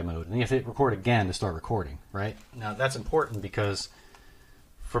standby mode. And you have to hit record again to start recording, right? Now, that's important because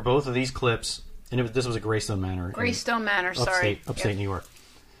for both of these clips, and this was a Greystone Manor. Greystone Manor, sorry. Upstate New York.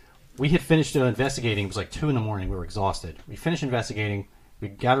 We had finished investigating. It was like 2 in the morning. We were exhausted. We finished investigating. We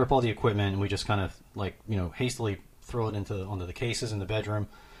gather up all the equipment, and we just kind of, like, hastily throw it onto the cases in the bedroom.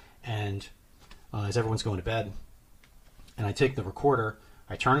 And as everyone's going to bed, and I take the recorder,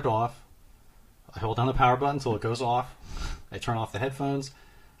 I turn it off, I hold down the power button until it goes off, I turn off the headphones,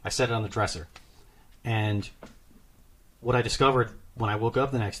 I set it on the dresser. And what I discovered when I woke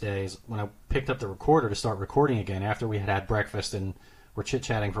up the next day is when I picked up the recorder to start recording again after we had breakfast and were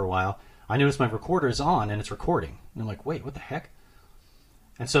chit-chatting for a while, I noticed my recorder is on and it's recording. And I'm like, wait, what the heck?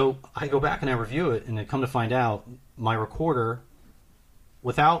 And so I go back and I review it, and I come to find out my recorder,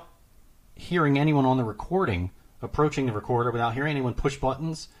 without hearing anyone on the recording approaching the recorder, without hearing anyone push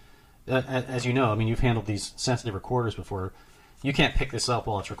buttons, as you know, I mean, you've handled these sensitive recorders before, you can't pick this up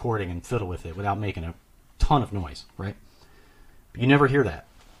while it's recording and fiddle with it without making a ton of noise, right? But you never hear that.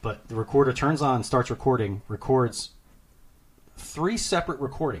 But the recorder turns on, starts recording, records 3 separate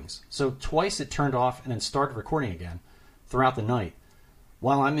recordings. So twice it turned off and then started recording again throughout the night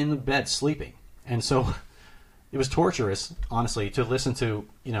while I'm in the bed sleeping. And so it was torturous, honestly, to listen to,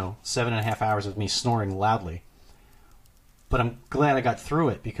 7.5 hours of me snoring loudly. But I'm glad I got through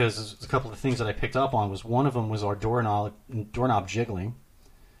it, because a couple of the things that I picked up on was, one of them was our doorknob jiggling,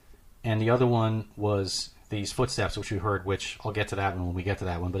 and the other one was these footsteps, which we heard, which I'll get to that one when we get to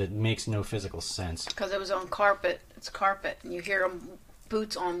that one, but it makes no physical sense. Because it was on carpet. It's carpet, and you hear them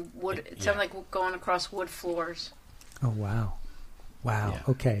boots on wood. It sounded like going across wood floors. Oh, wow. Wow. Yeah.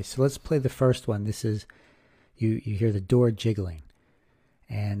 Okay, so let's play the first one. This is, you hear the door jiggling.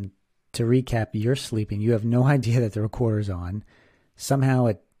 And to recap, you're sleeping. You have no idea that the recorder's on. Somehow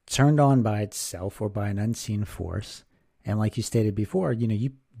it turned on by itself or by an unseen force. And like you stated before,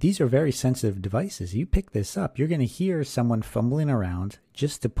 these are very sensitive devices. You pick this up, you're going to hear someone fumbling around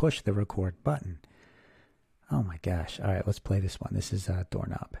just to push the record button. Oh my gosh. All right, let's play this one. This is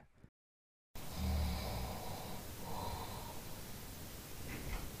Doorknob.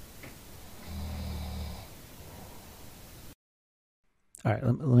 All right,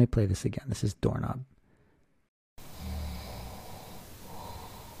 let me play this again. This is Doorknob.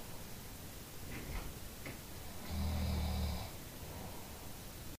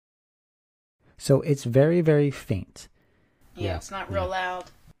 So it's very, very faint. Yeah, it's not real loud.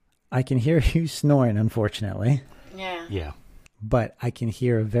 I can hear you snoring, unfortunately. Yeah. Yeah. But I can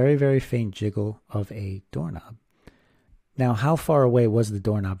hear a very, very faint jiggle of a doorknob. Now, how far away was the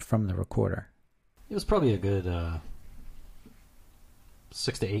doorknob from the recorder? It was probably a good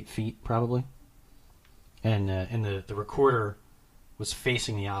 6 to 8 feet, probably. And the recorder was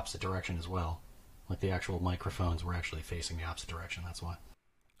facing the opposite direction as well. Like the actual microphones were actually facing the opposite direction. That's why.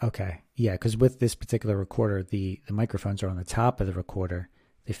 Okay. Yeah, because with this particular recorder, the microphones are on the top of the recorder.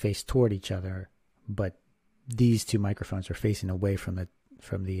 They face toward each other, but these two microphones are facing away from the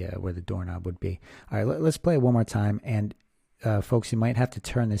where the doorknob would be. All right, let's play it one more time. And folks, you might have to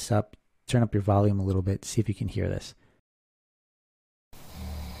turn up your volume a little bit, see if you can hear this.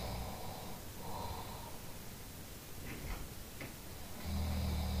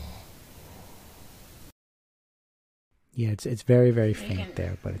 Yeah, it's very, very faint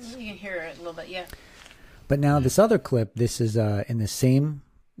there, but it's, you can hear it a little bit, yeah. But now this other clip, this is in the same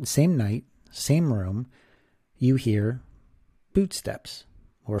night, same room. You hear boot steps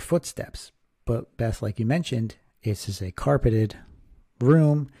or footsteps. But Beth, like you mentioned, this is a carpeted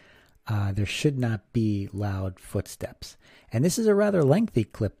room. There should not be loud footsteps. And this is a rather lengthy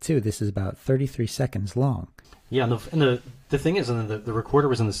clip too. This is about 33 seconds long. Yeah, and the thing is, the recorder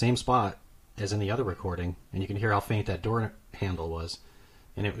was in the same spot as in the other recording, and you can hear how faint that door handle was.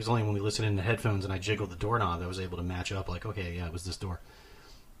 And it was only when we listened in the headphones and I jiggled the doorknob that I was able to match up, like, okay, yeah, it was this door.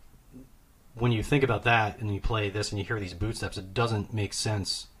 When you think about that and you play this and you hear these boot steps, it doesn't make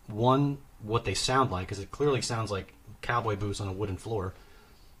sense. One, what they sound like, because it clearly sounds like cowboy boots on a wooden floor.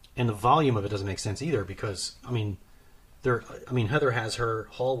 And the volume of it doesn't make sense either, because, Heather has her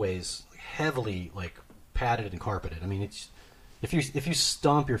hallways heavily, padded and carpeted. I mean, it's... If you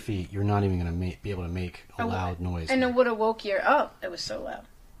stomp your feet, you're not even going to be able to make a loud noise. And it would have woke you up. It was so loud.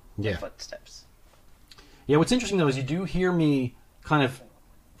 Yeah. The footsteps. Yeah, what's interesting, though, is you do hear me kind of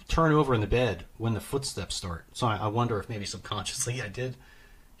turn over in the bed when the footsteps start. So I wonder if maybe subconsciously I did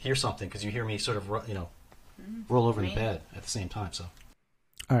hear something, because you hear me sort of, roll over in the bed at the same time. So.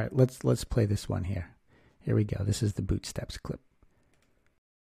 All right, let's play this one here. Here we go. This is the boot steps clip.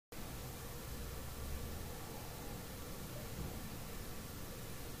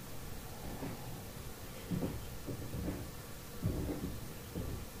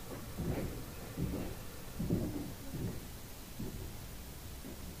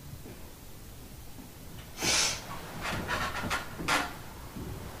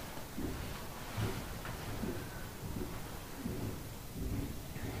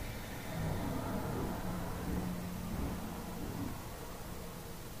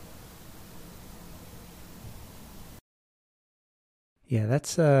 Yeah,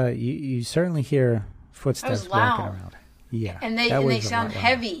 that's you certainly hear footsteps walking around. Yeah, and they sound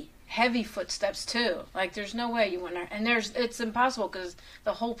heavy footsteps too. Like there's no way you wouldn't. And it's impossible because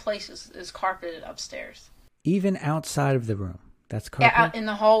the whole place is carpeted upstairs. Even outside of the room, that's carpeted. Yeah, out in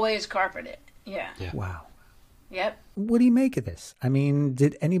the hallway is carpeted. Yeah. Wow. Yep. What do you make of this? I mean,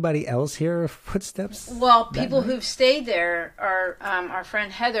 did anybody else hear footsteps? Well, people who've stayed there are our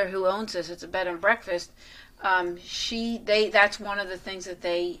friend Heather, who owns this. It's a bed and breakfast. That's one of the things that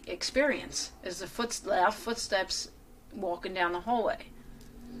they experience is the loud footsteps walking down the hallway.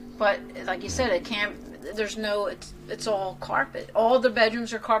 But like you said, it's all carpet. All the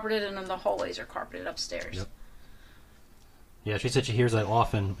bedrooms are carpeted and then the hallways are carpeted upstairs. Yep. Yeah, she said she hears that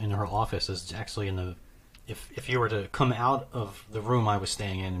often in her office. Is actually in the if you were to come out of the room I was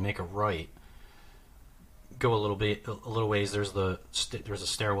staying in and make a right, go a little ways, there's a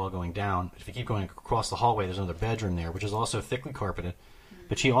stairwell going down. If you keep going across the hallway, there's another bedroom there, which is also thickly carpeted.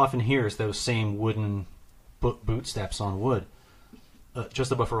 But she often hears those same wooden boot steps on wood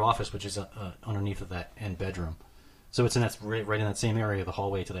just above her office, which is underneath of that end bedroom. So it's right in that same area. The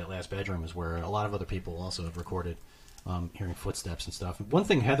hallway to that last bedroom is where a lot of other people also have recorded hearing footsteps and stuff. One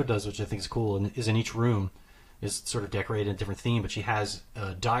thing Heather does, which I think is cool, is in each room is sort of decorated in a different theme, but she has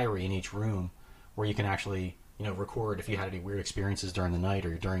a diary in each room where you can actually, record if you had any weird experiences during the night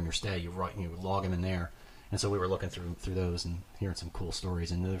or during your stay. You log them in there, and so we were looking through those and hearing some cool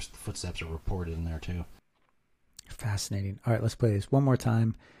stories. And there's footsteps are reported in there too. Fascinating. All right, let's play this one more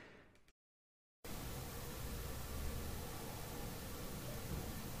time.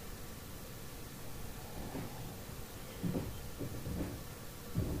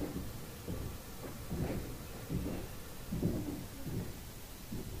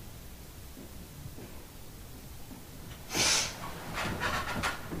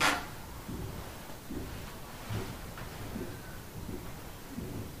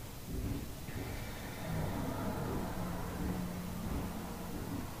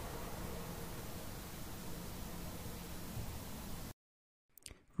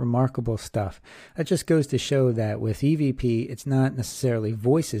 Remarkable stuff. That just goes to show that with EVP, it's not necessarily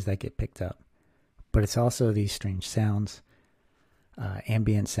voices that get picked up, but it's also these strange sounds,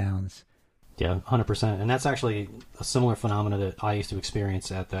 ambient sounds. Yeah, 100%. And that's actually a similar phenomena that I used to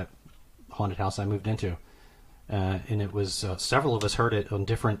experience at that haunted house I moved into. And it was several of us heard it on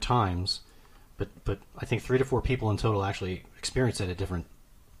different times, but I think 3 to 4 people in total actually experienced it at different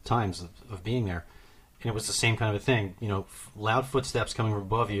times of being there. And it was the same kind of a thing, loud footsteps coming from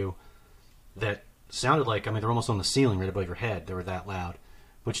above you that sounded like, they're almost on the ceiling right above your head. They were that loud,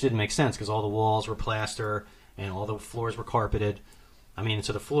 which didn't make sense because all the walls were plaster and all the floors were carpeted.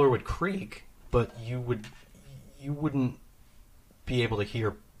 So the floor would creak, but you wouldn't be able to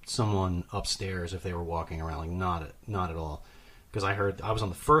hear someone upstairs if they were walking around, not at all. Because I was on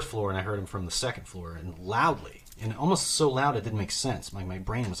the first floor and I heard them from the second floor and loudly. And almost so loud it didn't make sense. My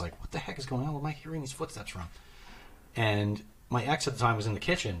brain was like, what the heck is going on? Where am I hearing these footsteps from? And my ex at the time was in the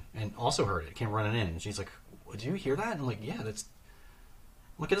kitchen and also heard it. Came running in. And she's like, do you hear that? And I'm like, yeah, it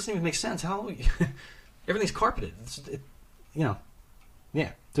doesn't even make sense. How? Everything's carpeted. Yeah. So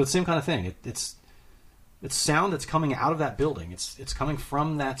it's the same kind of thing. It's sound that's coming out of that building. It's coming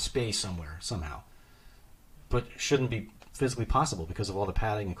from that space somewhere, somehow. But it shouldn't be physically possible because of all the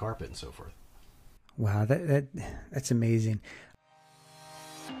padding and carpet and so forth. Wow, that's amazing.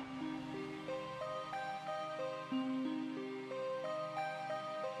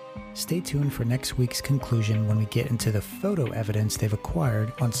 Stay tuned for next week's conclusion when we get into the photo evidence they've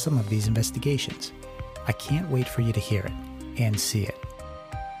acquired on some of these investigations. I can't wait for you to hear it and see it.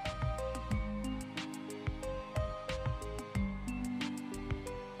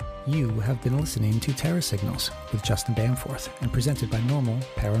 You have been listening to Terror Signals with Justin Bamforth and presented by Normal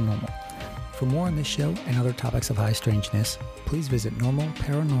Paranormal. For more on this show and other topics of high strangeness, please visit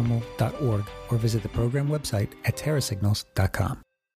normalparanormal.org or visit the program website at terrorsignals.com.